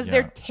fine, because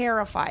they're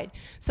terrified.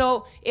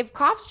 So if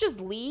cops just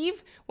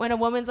leave when a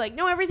woman's like,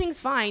 no, everything's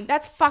fine,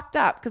 that's fucked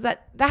up, because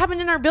that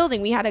happened in our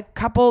building. We had a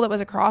couple that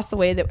was across the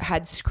way that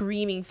had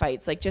screaming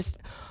fights, like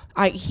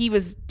he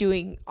was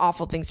doing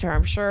awful things to her,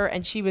 I'm sure,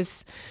 and she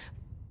was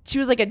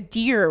like a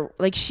deer.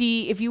 Like,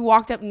 if you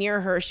walked up near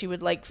her, she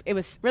would, like, it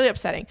was really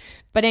upsetting.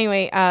 But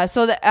anyway,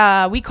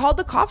 we called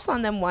the cops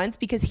on them once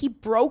because he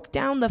broke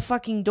down the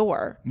fucking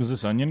door. Was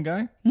this Onion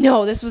guy?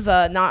 No, this was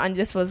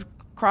this was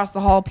across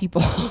the hall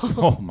people.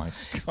 Oh my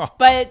God.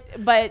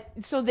 But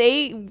so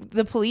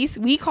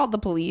we called the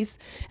police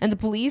and the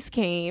police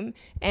came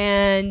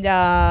and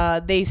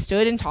they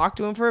stood and talked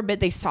to him for a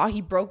bit. They saw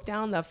he broke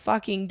down the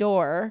fucking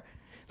door.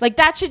 Like,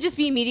 that should just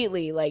be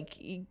immediately, like,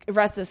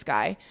 arrest this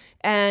guy.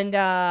 And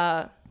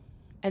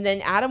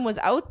then Adam was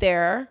out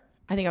there.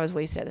 I think I was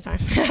wasted at the time.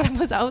 Adam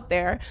was out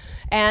there.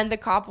 And the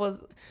cop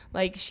was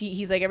like,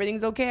 he's like,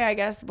 everything's okay, I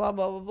guess, blah,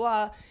 blah, blah,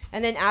 blah.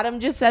 And then Adam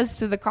just says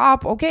to the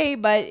cop, okay,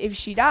 but if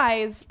she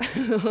dies,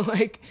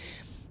 like,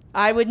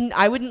 I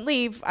wouldn't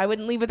leave. I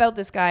wouldn't leave without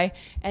this guy.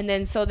 And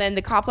then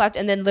the cop left.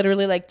 And then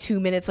literally like 2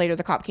 minutes later,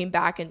 the cop came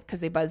back because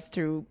they buzzed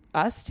through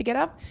us to get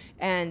up.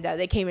 And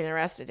they came and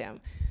arrested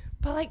him.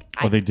 But like,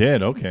 they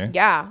did. Okay.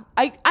 Yeah.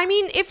 I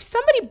mean, if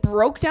somebody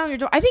broke down your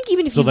door, I think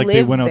even if you lived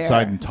they went there,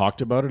 outside and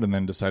talked about it and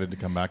then decided to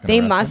come back and they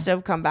arrest must him?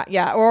 have come back.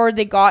 Yeah. Or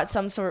they got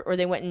some sort, or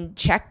they went and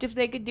checked if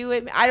they could do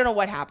it. I don't know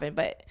what happened,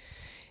 but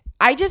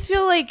I just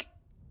feel like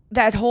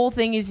that whole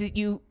thing is that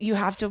you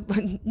have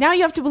to, now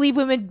you have to believe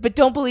women, but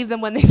don't believe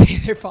them when they say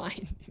they're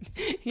fine.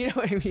 You know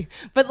what I mean?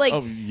 But like,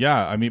 oh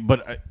yeah, I mean,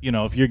 but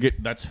if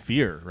that's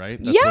fear,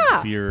 right? That's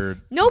yeah, fear.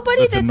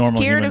 Nobody that's a normal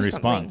scared human of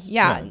response. Something.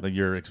 Yeah,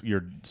 like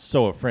you're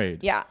so afraid.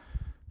 Yeah.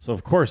 So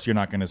of course you're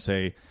not going to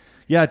say,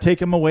 yeah, take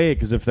him away,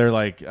 because if they're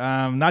like,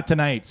 not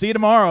tonight, see you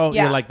tomorrow.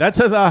 Yeah. You're like, that's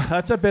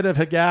a bit of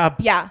a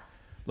gap. Yeah.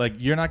 Like,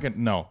 you're not going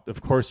to. No,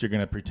 of course you're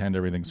going to pretend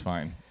everything's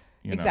fine.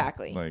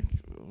 Exactly. Like,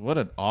 what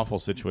an awful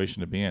situation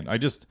to be in.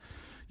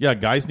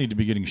 Guys need to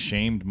be getting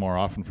shamed more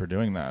often for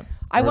doing that.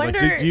 I wonder.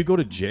 Like, do you go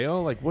to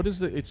jail? Like, what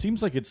is it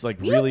seems like it's like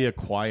really a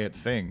quiet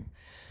thing.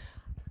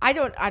 I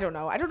don't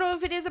know. I don't know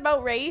if it is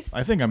about race.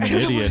 I think I'm an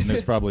idiot, and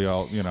it's probably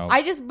all,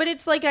 but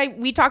it's like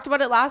we talked about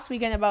it last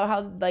weekend about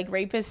how like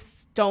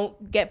rapists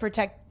don't get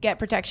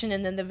protection,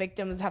 and then the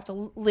victims have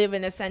to live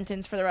in a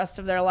sentence for the rest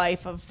of their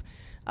life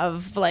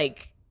of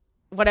like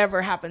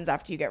whatever happens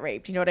after you get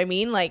raped. You know what I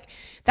mean? Like,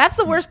 that's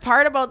the worst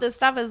part about this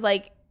stuff is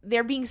like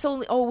they're being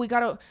so, we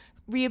gotta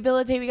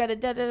rehabilitate, we gotta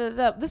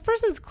da. This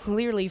person's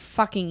clearly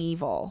fucking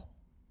evil.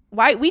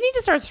 Why? We need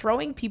to start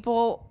throwing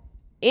people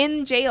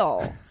in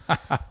jail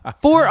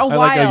for a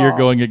while. I like how you're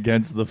going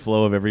against the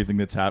flow of everything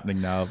that's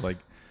happening now, of like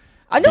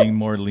being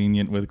more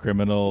lenient with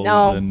criminals.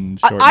 No, and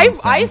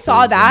I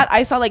saw that.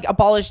 I saw like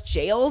abolish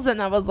jails,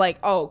 and I was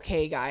like,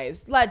 okay,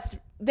 guys,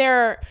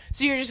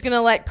 so you're just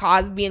gonna let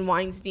Cosby and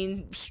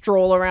Weinstein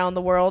stroll around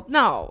the world?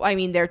 No, I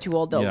mean, they're too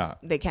old.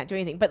 They can't do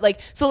anything. But like,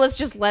 so let's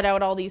just let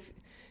out all these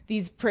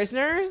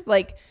prisoners.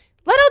 Like,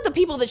 let out the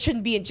people that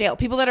shouldn't be in jail.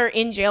 People that are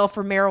in jail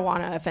for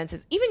marijuana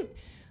offenses. Even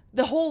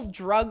the whole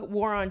drug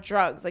war on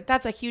drugs. Like,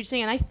 that's a huge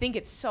thing. And I think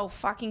it's so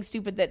fucking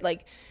stupid that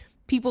like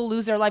people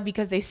lose their life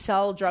because they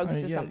sell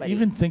drugs to somebody.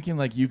 Even thinking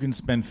like you can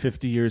spend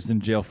 50 years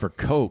in jail for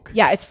coke.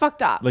 Yeah, it's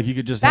fucked up. Like, you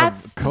could just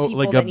have coke,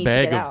 like a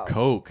bag of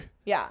coke.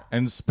 Yeah.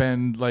 And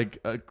spend like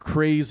a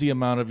crazy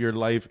amount of your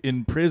life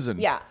in prison.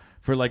 Yeah.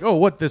 For like, oh,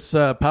 what, this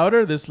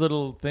powder, this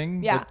little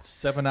thing? Yeah. That's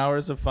 7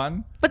 hours of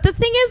fun. But the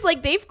thing is,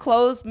 like, they've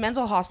closed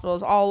mental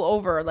hospitals all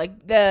over. Like,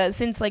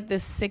 since like the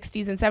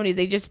 60s and 70s,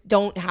 they just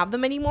don't have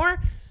them anymore.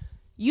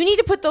 You need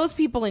to put those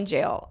people in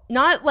jail,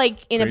 not like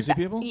in crazy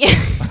people. Yeah.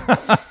 No, but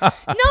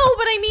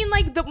I mean,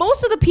 like,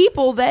 most of the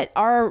people that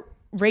are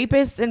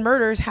rapists and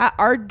murderers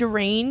are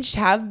deranged,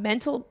 have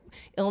mental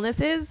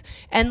illnesses,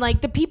 and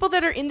like the people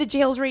that are in the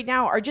jails right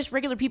now are just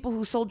regular people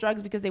who sold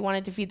drugs because they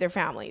wanted to feed their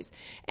families,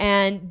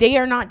 and they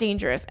are not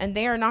dangerous, and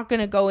they are not going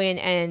to go in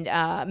and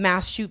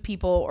mass shoot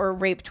people or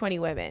rape 20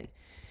 women.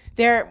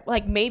 They're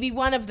like, maybe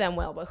one of them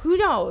will, but who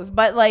knows?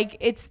 But like,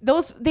 it's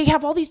those, they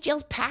have all these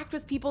jails packed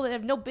with people that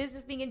have no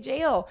business being in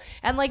jail,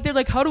 and like they're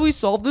like, how do we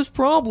solve this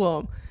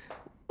problem?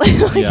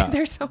 Like, yeah,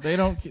 they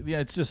don't. Yeah,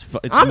 it's just.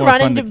 It's I'm more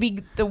running fun to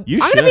be the. I'm You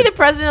going to be should. the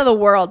president of the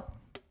world.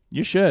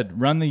 You should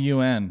run the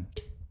UN.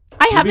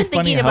 I It'd have be been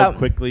funny thinking how about.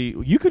 quickly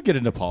you could get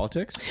into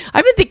politics.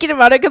 I've been thinking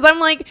about it because I'm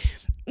like,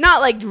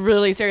 not like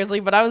really seriously,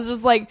 but I was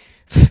just like,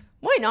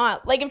 why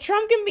not? Like, if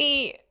Trump can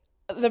be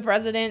the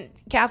president,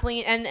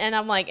 Kathleen, and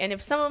I'm like, and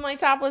if some of my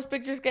topless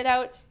pictures get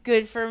out,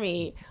 good for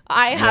me.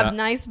 I have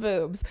nice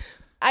boobs.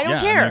 I don't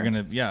And care.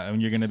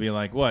 and you're gonna be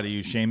like, what? Are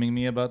you shaming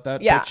me about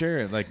that Yeah.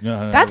 picture? Like,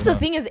 no. That's the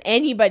thing is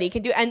anybody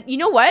can do. And you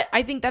know what?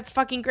 I think that's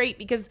fucking great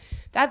because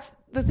that's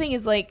the thing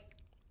is like,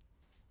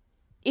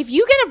 if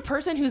you get a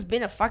person who's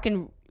been a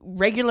fucking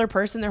regular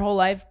person their whole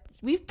life,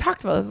 we've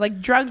talked about this,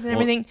 like drugs and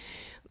everything.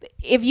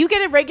 If you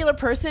get a regular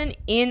person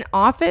in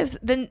office,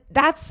 then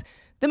that's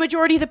the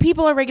majority of the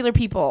people are regular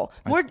people.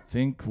 I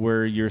think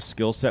where your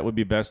skill set would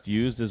be best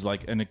used is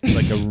like a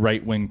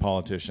right wing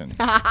politician.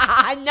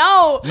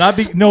 No.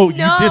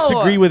 You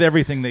disagree with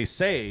everything they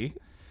say,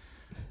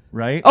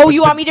 right? Oh,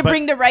 you want me to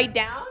bring the right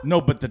down? No,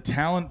 but the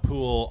talent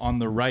pool on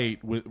the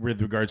right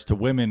with regards to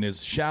women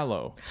is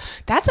shallow.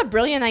 That's a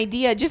brilliant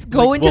idea. Just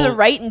go into the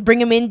right and bring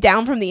them in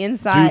down from the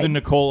inside. Do the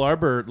Nicole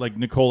Arbor,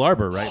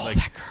 right? Oh, Like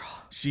that girl.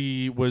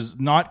 she was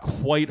not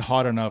quite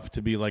hot enough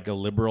to be like a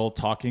liberal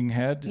talking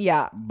head.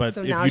 Yeah. But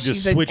so if now you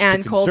just she's switch to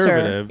Ann Coulter.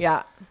 conservative,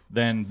 Yeah.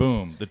 then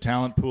boom, the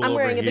talent pool I'm over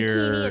wearing a here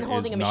bikini and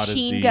holding is a not as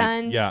machine deep.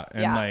 gun. Yeah,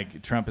 and Yeah.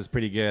 like Trump is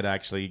pretty good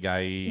actually,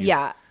 guys.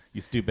 Yeah.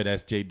 You stupid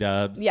SJ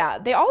dubs. Yeah.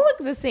 They all look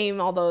the same.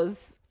 All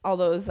those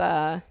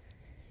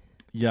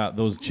Yeah,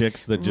 those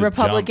chicks that just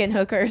Republican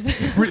hookers.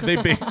 They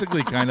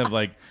basically kind of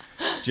like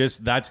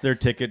just that's their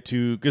ticket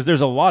to, because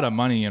there's a lot of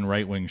money in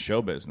right wing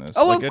show business.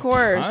 Oh, like of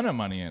course. a ton of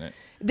money in it.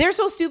 They're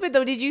so stupid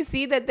though. Did you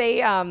see that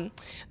they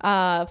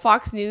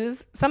Fox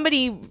News,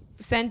 somebody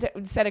said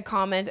a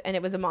comment and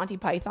it was a Monty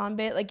Python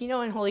bit, like, you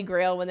know, in Holy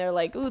Grail when they're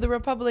like, ooh, the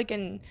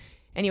Republican.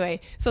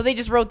 Anyway, so they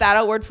just wrote that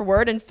out word for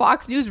word and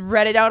Fox News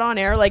read it out on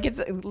air like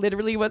it's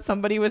literally what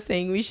somebody was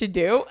saying we should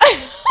do.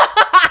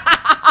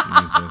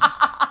 Jesus.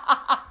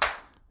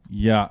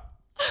 Yeah.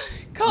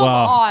 Come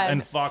on.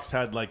 And Fox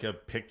had like a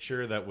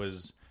picture that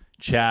was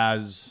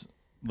Chaz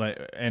like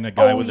and a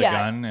guy with a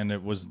gun, and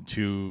it was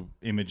two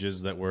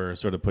images that were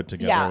sort of put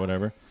together or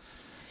whatever.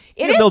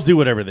 They'll do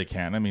whatever they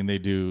can. I mean, they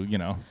do, you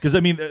know, because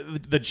I mean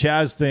the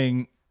Chaz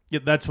thing.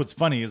 That's what's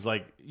funny is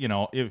like, you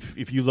know,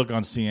 if you look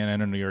on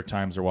CNN or New York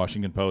Times or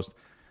Washington Post,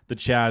 the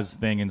Chaz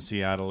thing in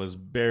Seattle is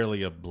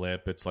barely a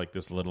blip. It's like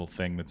this little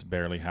thing that's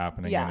barely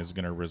happening and is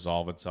going to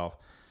resolve itself.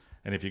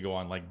 And if you go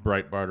on like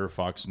Breitbart or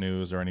Fox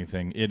News or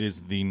anything, it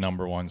is the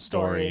number one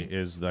story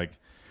is like,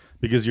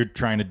 because you're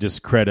trying to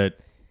discredit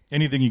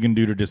anything you can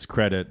do to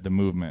discredit the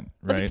movement,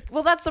 right?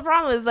 Well, that's the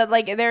problem is that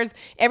like there's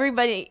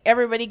everybody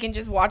can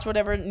just watch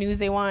whatever news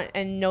they want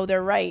and know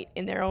they're right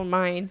in their own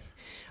mind.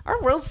 Our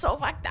world's so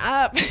fucked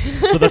up.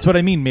 So that's what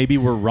I mean. Maybe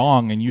we're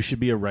wrong and you should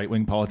be a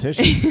right-wing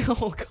politician.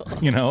 Oh,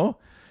 God. You know?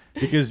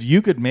 Because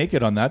you could make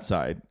it on that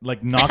side.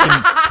 Like knocking...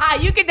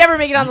 You could never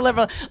make it on the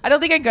liberal. I don't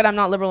think I could. I'm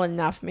not liberal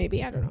enough,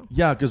 maybe. I don't know.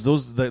 Yeah, because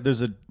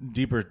there's a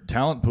deeper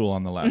talent pool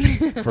on the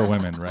left for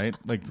women, right?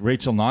 Like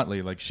Rachel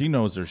Notley, like she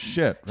knows her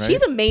shit, right?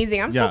 She's amazing.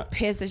 I'm so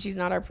pissed that she's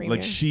not our premium.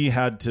 Like she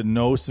had to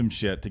know some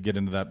shit to get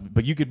into that.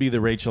 But you could be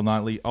the Rachel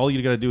Notley. All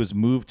you got to do is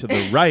move to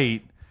the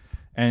right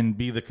and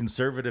be the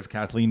conservative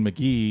Kathleen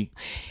McGee,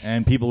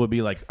 and people would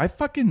be like, I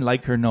fucking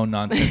like her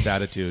no-nonsense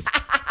attitude.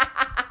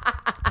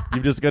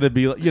 You've just got to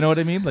be, you know what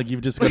I mean? Like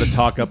you've just got to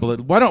talk up a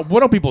little. Why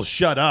don't people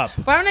shut up?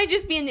 Why don't I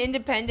just be an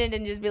independent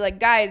and just be like,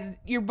 guys,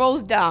 you're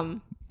both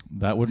dumb.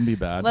 That wouldn't be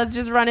bad. Let's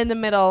just run in the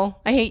middle.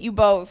 I hate you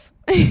both.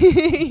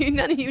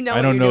 None of you know.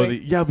 I don't know.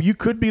 But you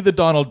could be the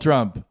Donald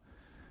Trump.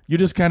 You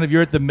just kind of,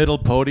 you're at the middle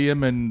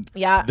podium and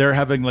they're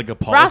having like a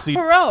policy.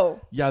 Ross Perot.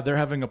 Yeah, they're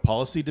having a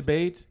policy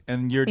debate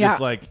and you're just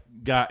like,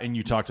 and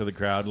you talk to the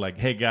crowd like,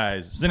 hey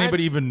guys, does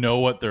anybody even know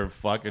what they're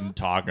fucking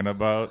talking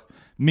about?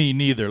 Me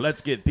neither.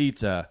 Let's get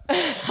pizza.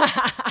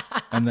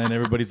 And then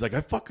everybody's like,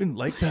 I fucking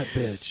like that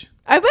bitch.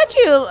 I bet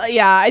you,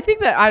 I think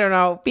that, I don't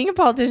know, being a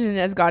politician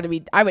has got to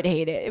be, I would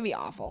hate it. It'd be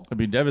awful. It'd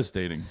be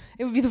devastating.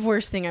 It would be the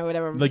worst thing I would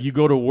ever. Like you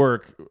go to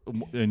work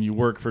and you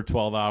work for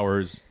 12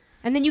 hours.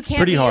 And then you can't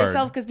pretty be hard.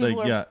 yourself because people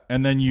like, are. Yeah,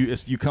 and then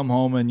you come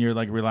home and you're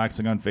like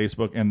relaxing on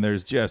Facebook and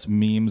there's just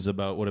memes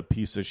about what a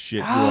piece of shit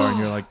you are. And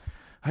you're like,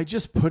 I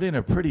just put in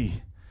a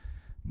pretty...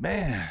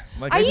 Man,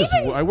 like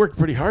I worked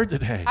pretty hard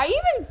today.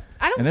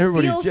 I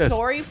don't feel just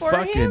sorry for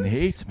fucking him.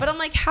 hates me. But I'm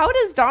like, how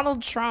does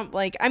Donald Trump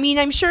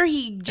I'm sure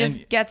he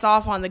just gets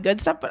off on the good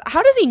stuff, but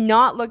how does he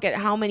not look at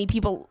how many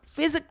people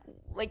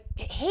physically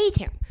hate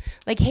him?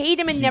 Like hate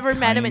him and never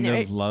met him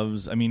and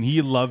loves. I mean,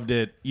 he loved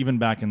it even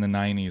back in the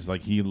 90s.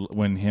 Like he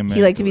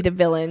liked to be the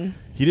villain.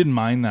 He didn't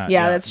mind that.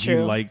 Yeah, that's true.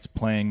 He liked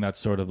playing that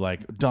sort of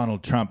like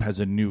Donald Trump has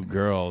a new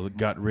girl,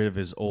 got rid of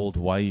his old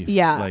wife.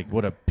 Yeah, like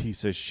what a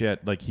piece of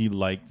shit. Like he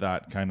liked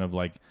that kind of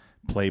like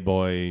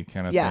playboy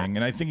kind of thing,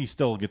 and I think he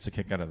still gets a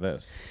kick out of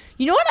this.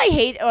 You know what I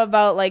hate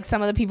about like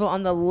some of the people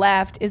on the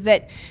left is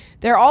that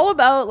they're all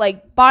about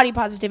like body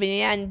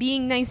positivity and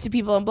being nice to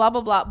people and blah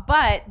blah blah,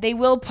 but they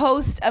will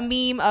post a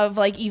meme of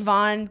like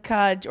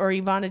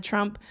Ivana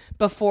Trump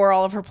before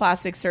all of her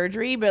plastic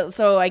surgery. But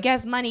so I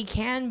guess money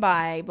can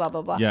buy blah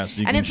blah blah. Yeah,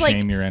 so you can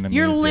shame your enemies.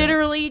 You're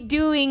literally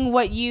doing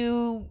what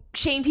you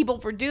shame people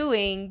for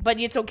doing, but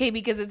it's okay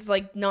because it's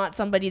like not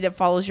somebody that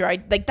follows your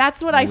like.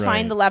 That's what I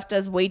find the left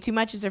does way too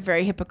much. Is they're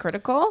very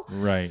hypocritical.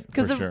 Right.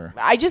 Because sure.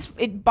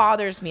 it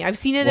bothers me. I've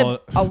seen it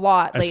a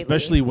lot lately.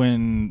 Especially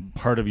when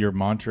part of your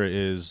mantra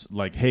is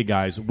like, hey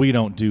guys, we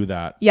don't do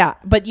that. Yeah,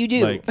 but you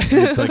do. Like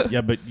it's like,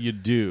 yeah, but you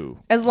do.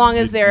 As long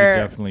as they're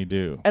you definitely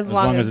do. As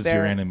long as it's they're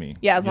your enemy.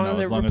 Yeah, as long as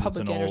they're as long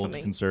Republican as it's an or old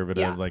something.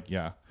 conservative, Yeah. like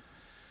yeah,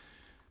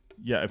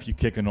 if you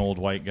kick an old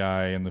white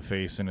guy in the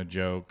face in a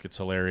joke, it's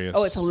hilarious.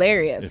 Oh, it's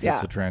hilarious. If yeah.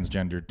 it's a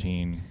transgendered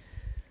teen,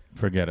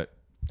 forget it.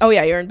 Oh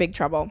yeah, you're in big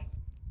trouble.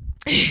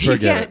 You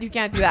can't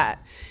do that.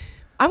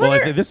 I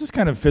wonder. This is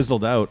kind of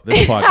fizzled out,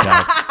 this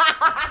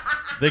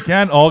podcast. They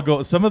can't all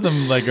go. Some of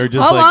them like are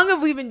just How like, long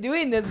have we been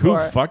doing this who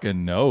for?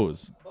 fucking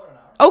knows?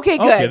 Okay,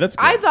 good. Okay, that's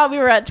good. I thought we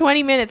were at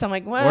 20 minutes. I'm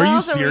like, what Were you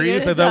else are we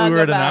serious? gonna I thought we talk were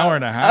at an about? hour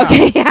and a half.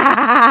 Okay,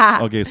 yeah.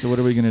 Okay, so what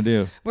are we gonna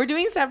do? We're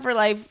doing Set for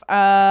Life.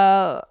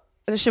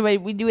 Should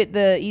we do it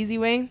the easy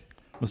way?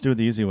 Let's do it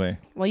the easy way.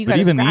 Well, you but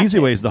gotta even the scratch easy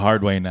it. way is the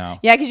hard way now.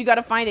 Yeah, because you got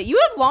to find it. You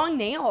have long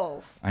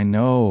nails. I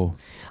know.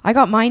 I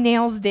got my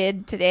nails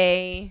did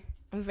today.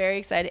 I'm very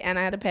excited, and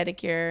I had a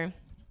pedicure.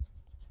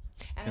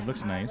 And It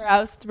looks nice.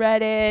 Eyebrows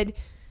threaded.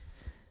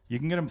 You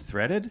can get them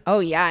threaded. Oh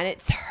yeah, and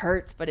it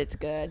hurts, but it's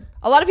good.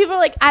 A lot of people are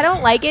like, I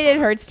don't like it. It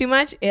hurts too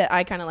much.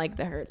 I kind of like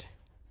the hurt.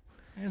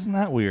 Isn't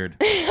that weird?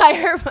 I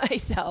hurt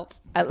myself.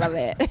 I love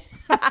it.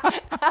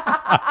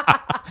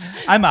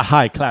 I'm a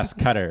high class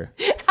cutter.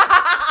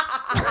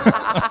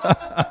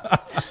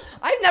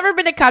 I've never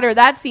been a cutter.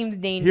 That seems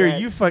dangerous.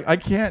 Here, I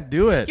can't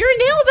do it. Your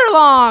nails are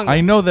long.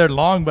 I know they're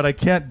long, but I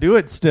can't do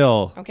it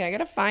still. Okay, I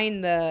gotta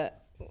find the.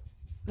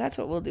 That's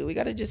what we'll do. We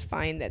gotta just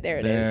find that. There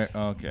it is.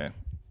 Okay.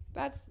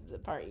 That's the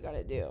part you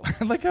gotta do.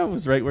 I like how it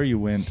was right where you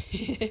went.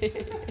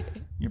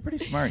 You're pretty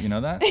smart, you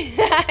know that?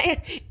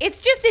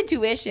 It's just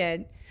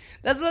intuition.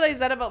 That's what I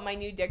said about my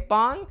new dick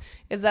bong.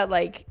 Is that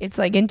like it's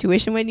like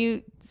intuition when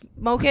you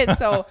smoke it?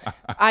 So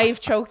I've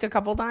choked a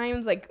couple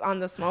times like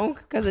on the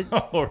smoke because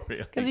Oh,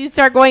 really? Because you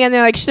start going in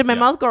there like should my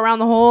mouth go around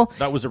the hole?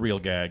 That was a real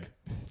gag.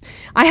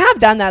 I have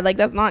done that. Like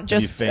that's not You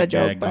just fake a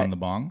joke. gagged But on the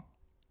bong?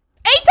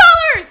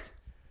 $8.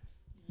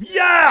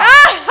 Yeah!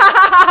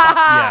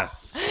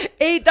 Yes.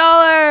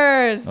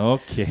 $8.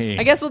 Okay.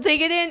 I guess we'll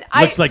take it in.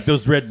 Looks like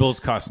those Red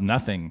Bulls cost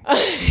nothing.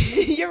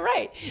 You're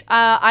right.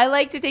 I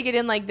like to take it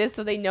in like this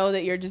so they know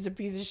that you're just a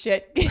piece of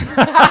shit.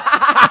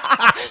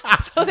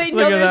 So they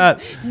know Look at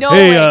there's that. no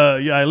Hey,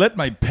 way. yeah, I let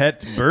my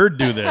pet bird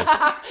do this.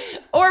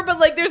 But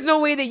like there's no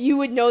way that you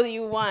would know that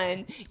you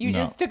won. You No.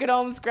 just took it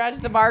home,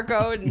 scratched the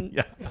barcode, and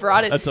Yeah.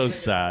 brought it. That's so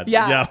sad.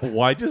 Yeah. Yeah.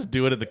 Why just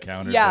do it at the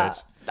counter, yeah.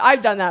 bitch?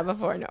 I've done that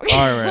before. No.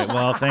 All right.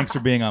 Well, thanks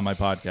for being on my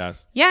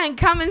podcast. Yeah, and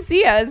come and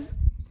see us.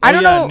 I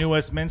don't know. New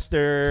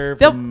Westminster.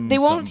 They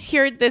won't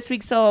hear it this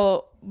week,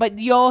 but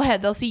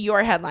they'll see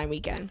your headline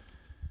weekend.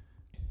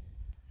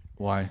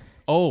 Why?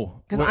 Oh.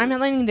 Because I'm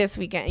headlining this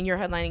weekend and you're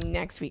headlining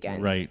next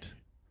weekend. Right.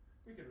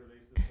 We could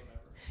release this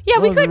whenever. Yeah,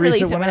 we Well, could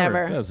release it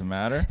whenever. Doesn't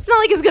matter. It's not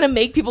like it's gonna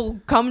make people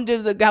come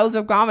to the House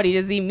of Comedy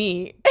to see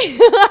me.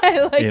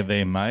 Yeah,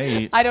 they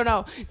might. I don't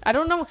know.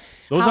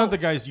 Those how- aren't the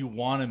guys you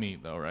want to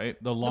meet, though, right?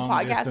 The long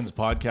podcast? distance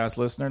podcast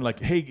listener. Like,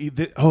 hey, We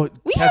Kathleen,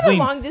 have a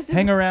long distance-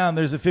 hang around.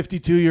 There's a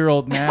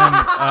 52-year-old man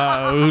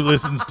who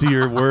listens to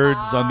your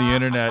words on the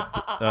internet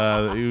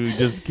who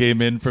just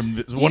came in from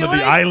one of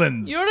the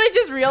islands. You know what I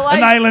just realized?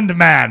 An island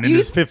man in You-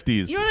 his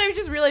 50s. You know what I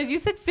just realized? You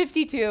said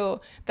 52.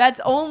 That's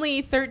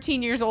only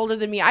 13 years older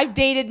than me. I've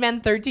dated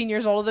men 13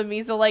 years older than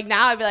me. So like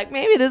now I'd be like,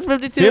 maybe this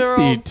 52-year-old.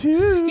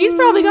 52. He's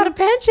probably got a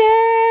pension.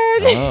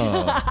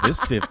 Oh, this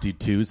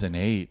 52's an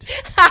 8.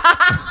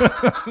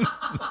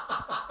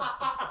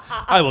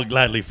 I will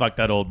gladly fuck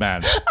that old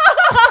man.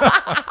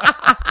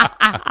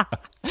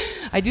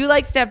 I do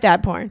like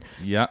stepdad porn.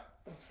 Yeah.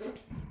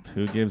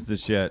 Who gives the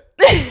shit?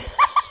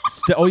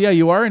 Oh, yeah,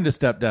 you are into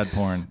stepdad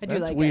porn. I do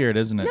That's like weird,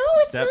 isn't it? No,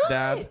 it's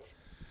Stepdad. not.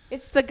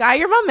 It's the guy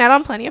your mom met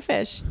on Plenty of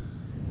Fish.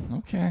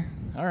 Okay.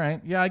 All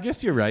right. Yeah, I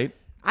guess you're right.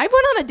 I went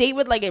on a date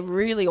with like a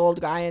really old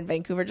guy in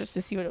Vancouver just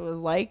to see what it was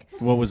like.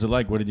 What was it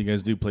like? What did you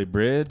guys do? Play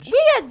bridge? We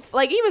had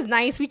like he was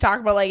nice. We talked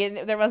about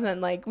like there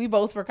wasn't like we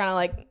both were kind of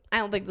like I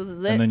don't think this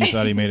is it. And then you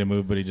thought he made a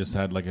move, but he just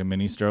had like a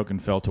mini stroke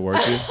and fell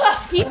towards you?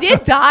 He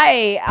did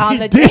die on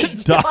the did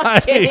date. die.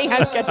 No,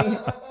 I'm kidding.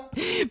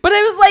 But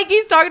it was like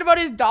he's talking about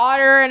his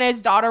daughter, and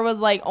his daughter was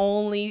like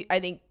only I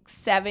think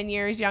 7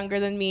 years younger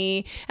than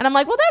me, and I'm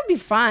like, well, that'd be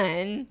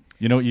fun.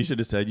 You know what you should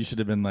have said? You should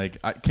have been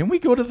like, can we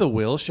go to the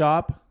will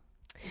shop?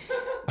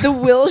 The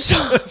will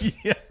shop.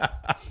 Yeah.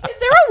 Is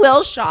there a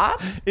will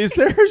shop? Is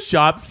there a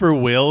shop for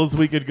wills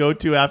we could go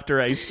to after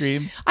ice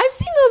cream? I've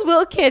seen those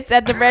will kits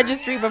at the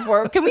registry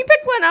before. Can we pick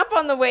one up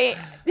on the way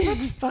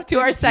to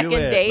our second Do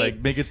it. date? Like,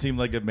 make it seem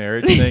like a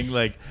marriage thing.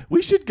 Like,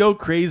 we should go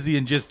crazy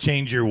and just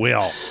change your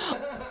will.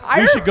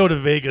 We should go to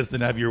Vegas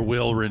and have your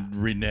will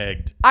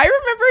reneged. I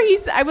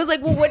remember I was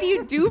like, well, what do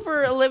you do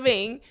for a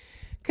living?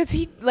 Because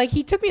he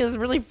took me to this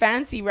really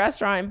fancy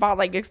restaurant and bought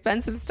like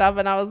expensive stuff.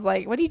 And I was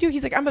like, what do you do?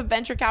 He's like, I'm a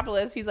venture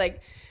capitalist. He's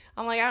like,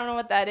 I'm like, I don't know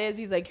what that is.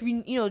 He's like,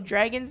 you know,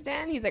 Dragon's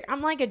Den? He's like,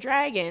 I'm like a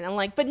dragon. I'm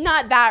like, but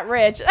not that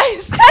rich. I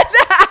said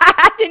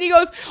that. And he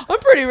goes, I'm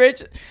pretty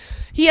rich.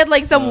 He had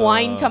like some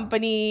wine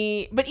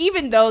company. But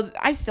even though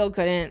I still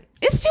couldn't,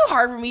 it's too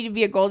hard for me to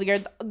be a gold digger.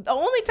 The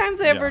only times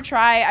I ever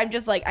try, I'm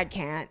just like, I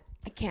can't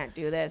can't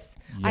do this.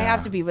 I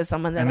have to be with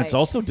someone that it's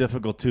also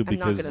difficult too I'm not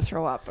because going to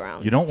throw up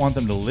around. you don't want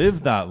them to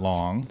live that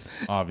long,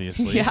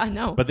 obviously. Yeah,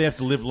 no. But they have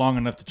to live long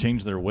enough to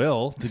change their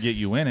will to get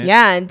you in it.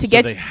 Yeah, and to so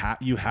get they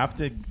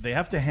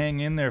have to hang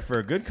in there for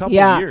a good couple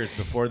of years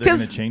before they're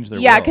going to change their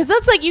will. Yeah, because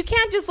that's like you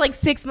can't just like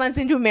 6 months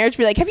into a marriage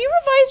be like, have you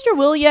revised your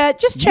will yet?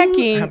 Just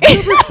checking. Have you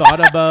ever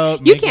thought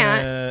about You making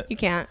can't. You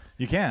can't.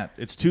 You can't.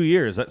 It's 2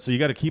 years. So you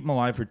got to keep them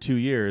alive for 2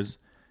 years.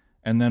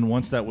 And then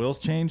once that will's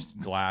changed,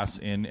 glass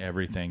in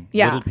everything.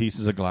 Yeah. Little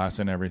pieces of glass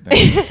in everything.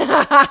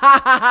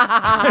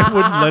 I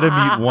wouldn't let him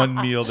eat one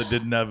meal that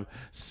didn't have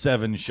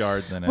 7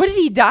 shards in it. What did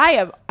he die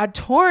of? A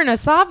torn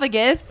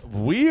esophagus.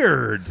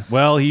 Weird.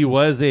 Well, he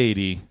was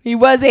 80. He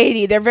was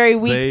 80. They're very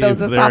weak, those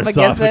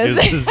esophaguses. Their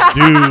esophaguses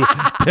do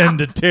tend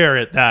to tear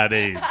at that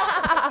age.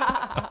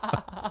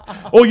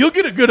 Oh, you'll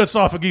get a good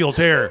esophageal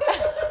tear.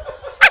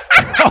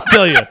 I'll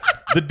tell you,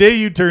 the day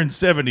you turn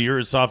 70, your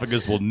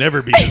esophagus will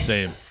never be the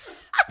same.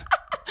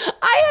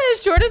 I had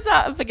a short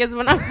esophagus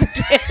when I was a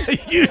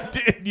kid. You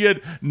did. You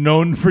had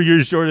known for your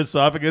short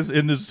esophagus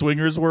in the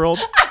swingers world.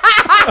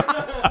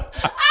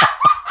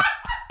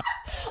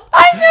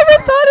 I never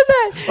thought of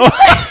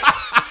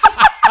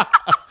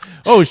that.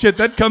 Oh shit!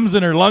 That comes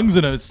in her lungs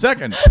in a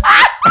second.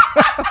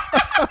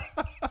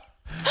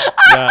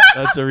 Yeah,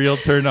 that's a real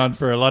turn on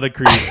for a lot of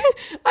creeps. I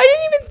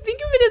didn't even think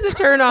of it as a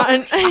turn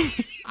on.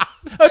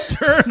 A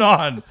turn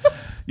on.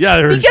 Yeah,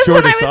 her Because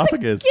short when I was a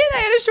esophagus. kid, I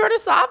had a short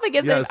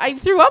esophagus Yes. and I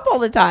threw up all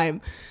the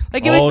time.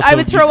 Like Oh, I so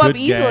would you throw up could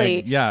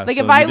easily. gag. Yeah, like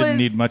so if I you was didn't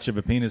need much of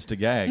a penis to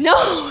gag. no,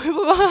 if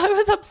I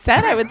was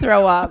upset, I would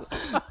throw up.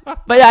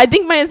 But I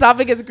think my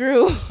esophagus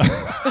grew.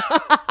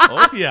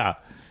 Oh yeah,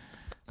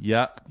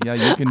 yeah.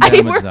 You can I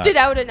damage worked that. it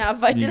out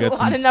enough. I You did got a lot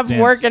some enough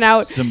stints, working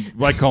out.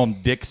 I call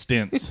them dick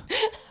stints.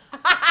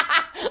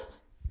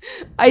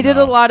 I did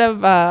a lot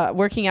of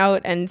working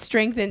out and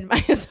strengthened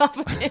my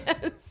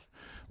esophagus.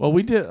 Well,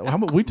 we did.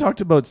 We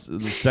talked about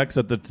the sex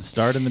at the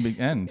start and the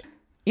end.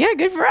 Yeah,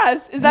 good for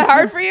us. Is that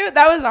hard for you?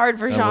 That was hard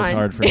for That Sean. was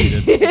hard for me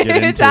to get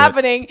into. It's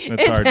happening. It's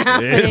It's hard.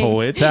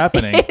 happening. It's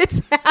happening.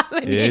 It's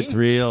happening. It's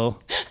real.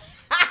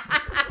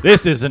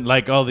 This isn't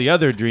like all the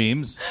other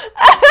dreams.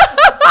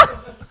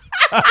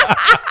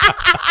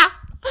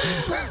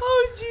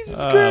 Oh, Jesus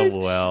Christ.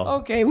 Well.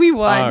 Okay, we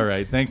won. All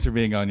right. Thanks for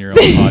being on your own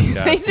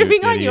podcast. Thanks for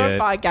being on your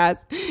idiot.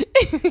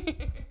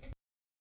 podcast.